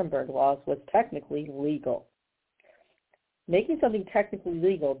 including Nuremberg laws, was technically legal. Making something technically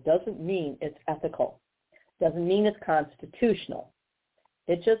legal doesn't mean it's ethical, doesn't mean it's constitutional.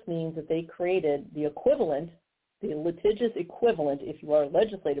 It just means that they created the equivalent, the litigious equivalent, if you are a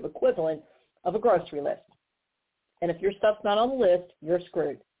legislative equivalent, of a grocery list. And if your stuff's not on the list, you're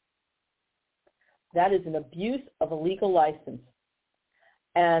screwed. That is an abuse of a legal license.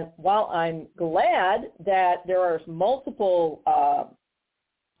 And while I'm glad that there are multiple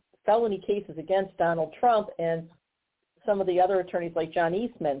felony cases against Donald Trump and some of the other attorneys like John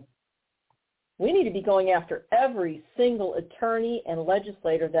Eastman, we need to be going after every single attorney and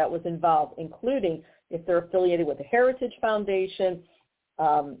legislator that was involved, including if they're affiliated with the Heritage Foundation,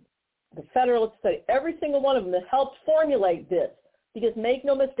 the Federalist Study, every single one of them that helped formulate this. Because make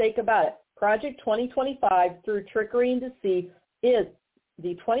no mistake about it, Project 2025, through trickery and deceit, is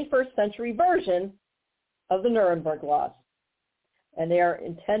the 21st century version of the Nuremberg laws. And they are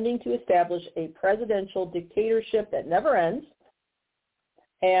intending to establish a presidential dictatorship that never ends,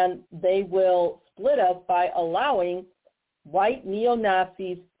 and they will split us by allowing white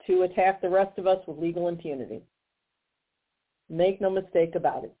neo-Nazis to attack the rest of us with legal impunity. Make no mistake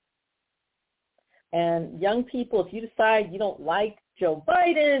about it. And young people, if you decide you don't like Joe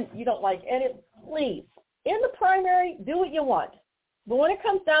Biden, you don't like any, please In the primary, do what you want. But when it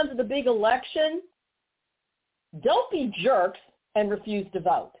comes down to the big election, don't be jerks and refuse to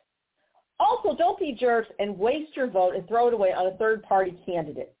vote. Also, don't be jerks and waste your vote and throw it away on a third-party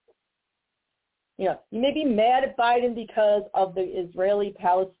candidate. You know, you may be mad at Biden because of the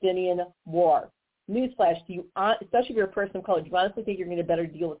Israeli-Palestinian war. Newsflash, especially if you're a person of color, do you honestly think you're going to get a better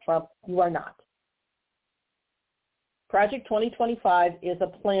deal with Trump? You are not. Project 2025 is a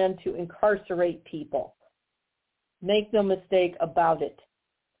plan to incarcerate people. Make no mistake about it.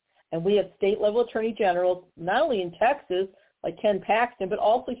 And we have state-level attorney generals, not only in Texas, like Ken Paxton, but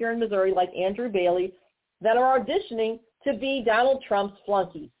also here in Missouri, like Andrew Bailey, that are auditioning to be Donald Trump's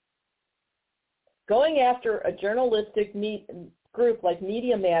flunkies. Going after a journalistic group like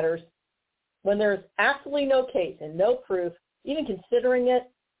Media Matters, when there's absolutely no case and no proof, even considering it,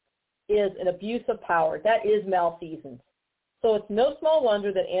 is an abuse of power. That is malfeasance. So it's no small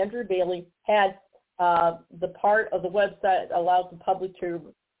wonder that Andrew Bailey had the part of the website that allows the public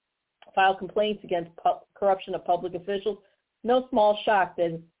to file complaints against corruption of public officials. No small shock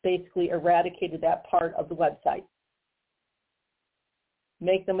that basically eradicated that part of the website.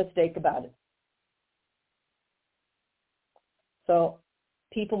 Make no mistake about it. So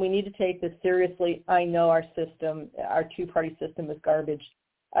people, we need to take this seriously. I know our system, our two-party system is garbage.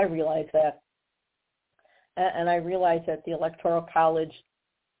 I realize that. And I realize that the Electoral College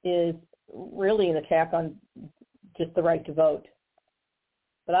is really an attack on just the right to vote.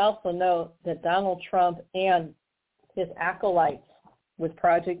 But I also know that Donald Trump and his acolytes with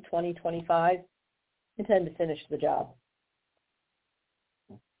Project 2025 intend to finish the job.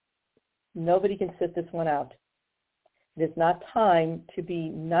 Nobody can sit this one out. It is not time to be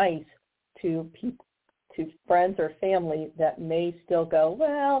nice to people, to friends or family that may still go,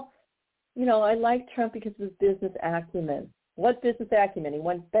 well, you know, I like Trump because of his business acumen. What business acumen? He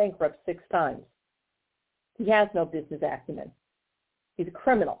went bankrupt 6 times. He has no business acumen. He's a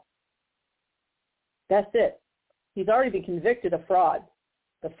criminal. That's it. He's already been convicted of fraud.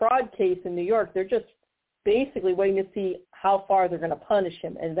 The fraud case in New York, they're just basically waiting to see how far they're going to punish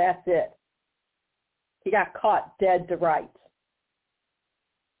him, and that's it. He got caught dead to rights.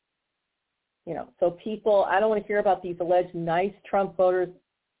 You know, so people, I don't want to hear about these alleged nice Trump voters.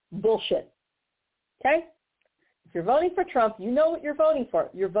 Bullshit. Okay? If you're voting for Trump, you know what you're voting for.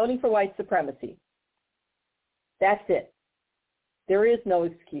 You're voting for white supremacy. That's it. There is no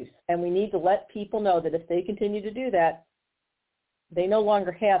excuse. And we need to let people know that if they continue to do that, they no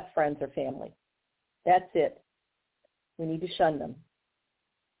longer have friends or family. That's it. We need to shun them.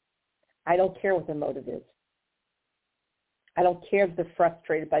 I don't care what their motive is. I don't care if they're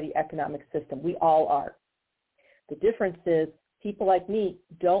frustrated by the economic system. We all are. The difference is people like me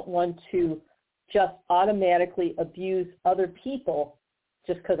don't want to just automatically abuse other people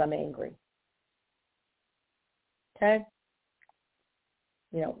just because I'm angry. Okay?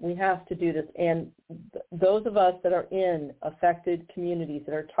 You know, we have to do this. And those of us that are in affected communities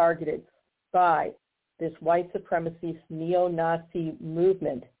that are targeted by this white supremacist neo-Nazi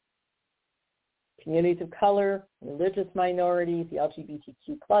movement, communities of color, religious minorities, the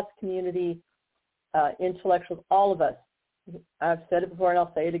LGBTQ plus community, intellectuals, all of us. I've said it before and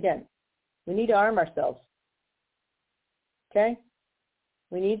I'll say it again. We need to arm ourselves. Okay?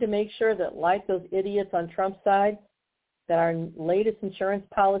 We need to make sure that, like those idiots on Trump's side, that our latest insurance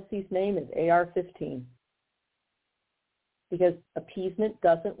policy's name is AR-15. Because appeasement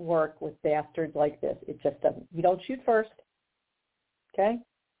doesn't work with bastards like this. It just doesn't. You don't shoot first. Okay?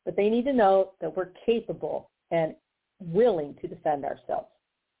 But they need to know that we're capable and willing to defend ourselves.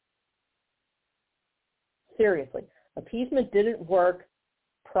 Seriously. Appeasement didn't work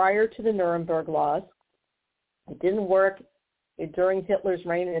prior to the Nuremberg laws. It didn't work during Hitler's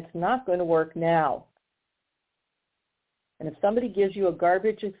reign, and it's not going to work now. And if somebody gives you a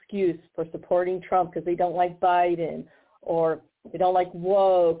garbage excuse for supporting Trump because they don't like Biden or they don't like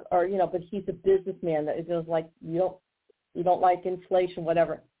woke or, you know, but he's a businessman that is just like, you don't like inflation,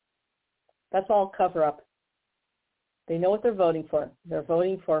 whatever. That's all cover up. They know what they're voting for. They're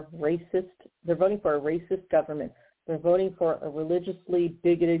voting for racist. They're voting for a racist government. They're voting for a religiously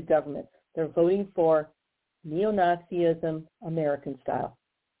bigoted government. They're voting for neo-Nazism, American style.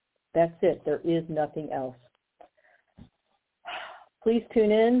 That's it. There is nothing else. Please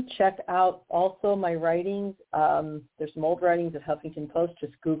tune in. Check out also my writings. There's some old writings at Huffington Post.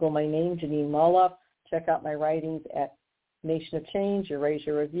 Just Google my name, Jeanine Molloff. Check out my writings at Nation of Change,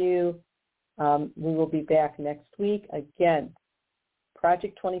 Eurasia Review. We will be back next week. Again,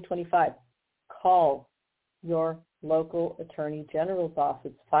 Project 2025. Call your local attorney general's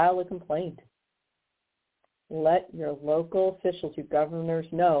office. File a complaint. Let your local officials, your governors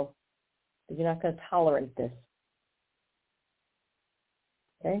know You're not going to tolerate this.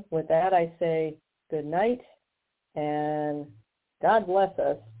 Okay, with that I say good night, and God bless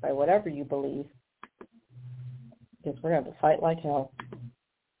us by whatever you believe, because we're going to have to fight like hell.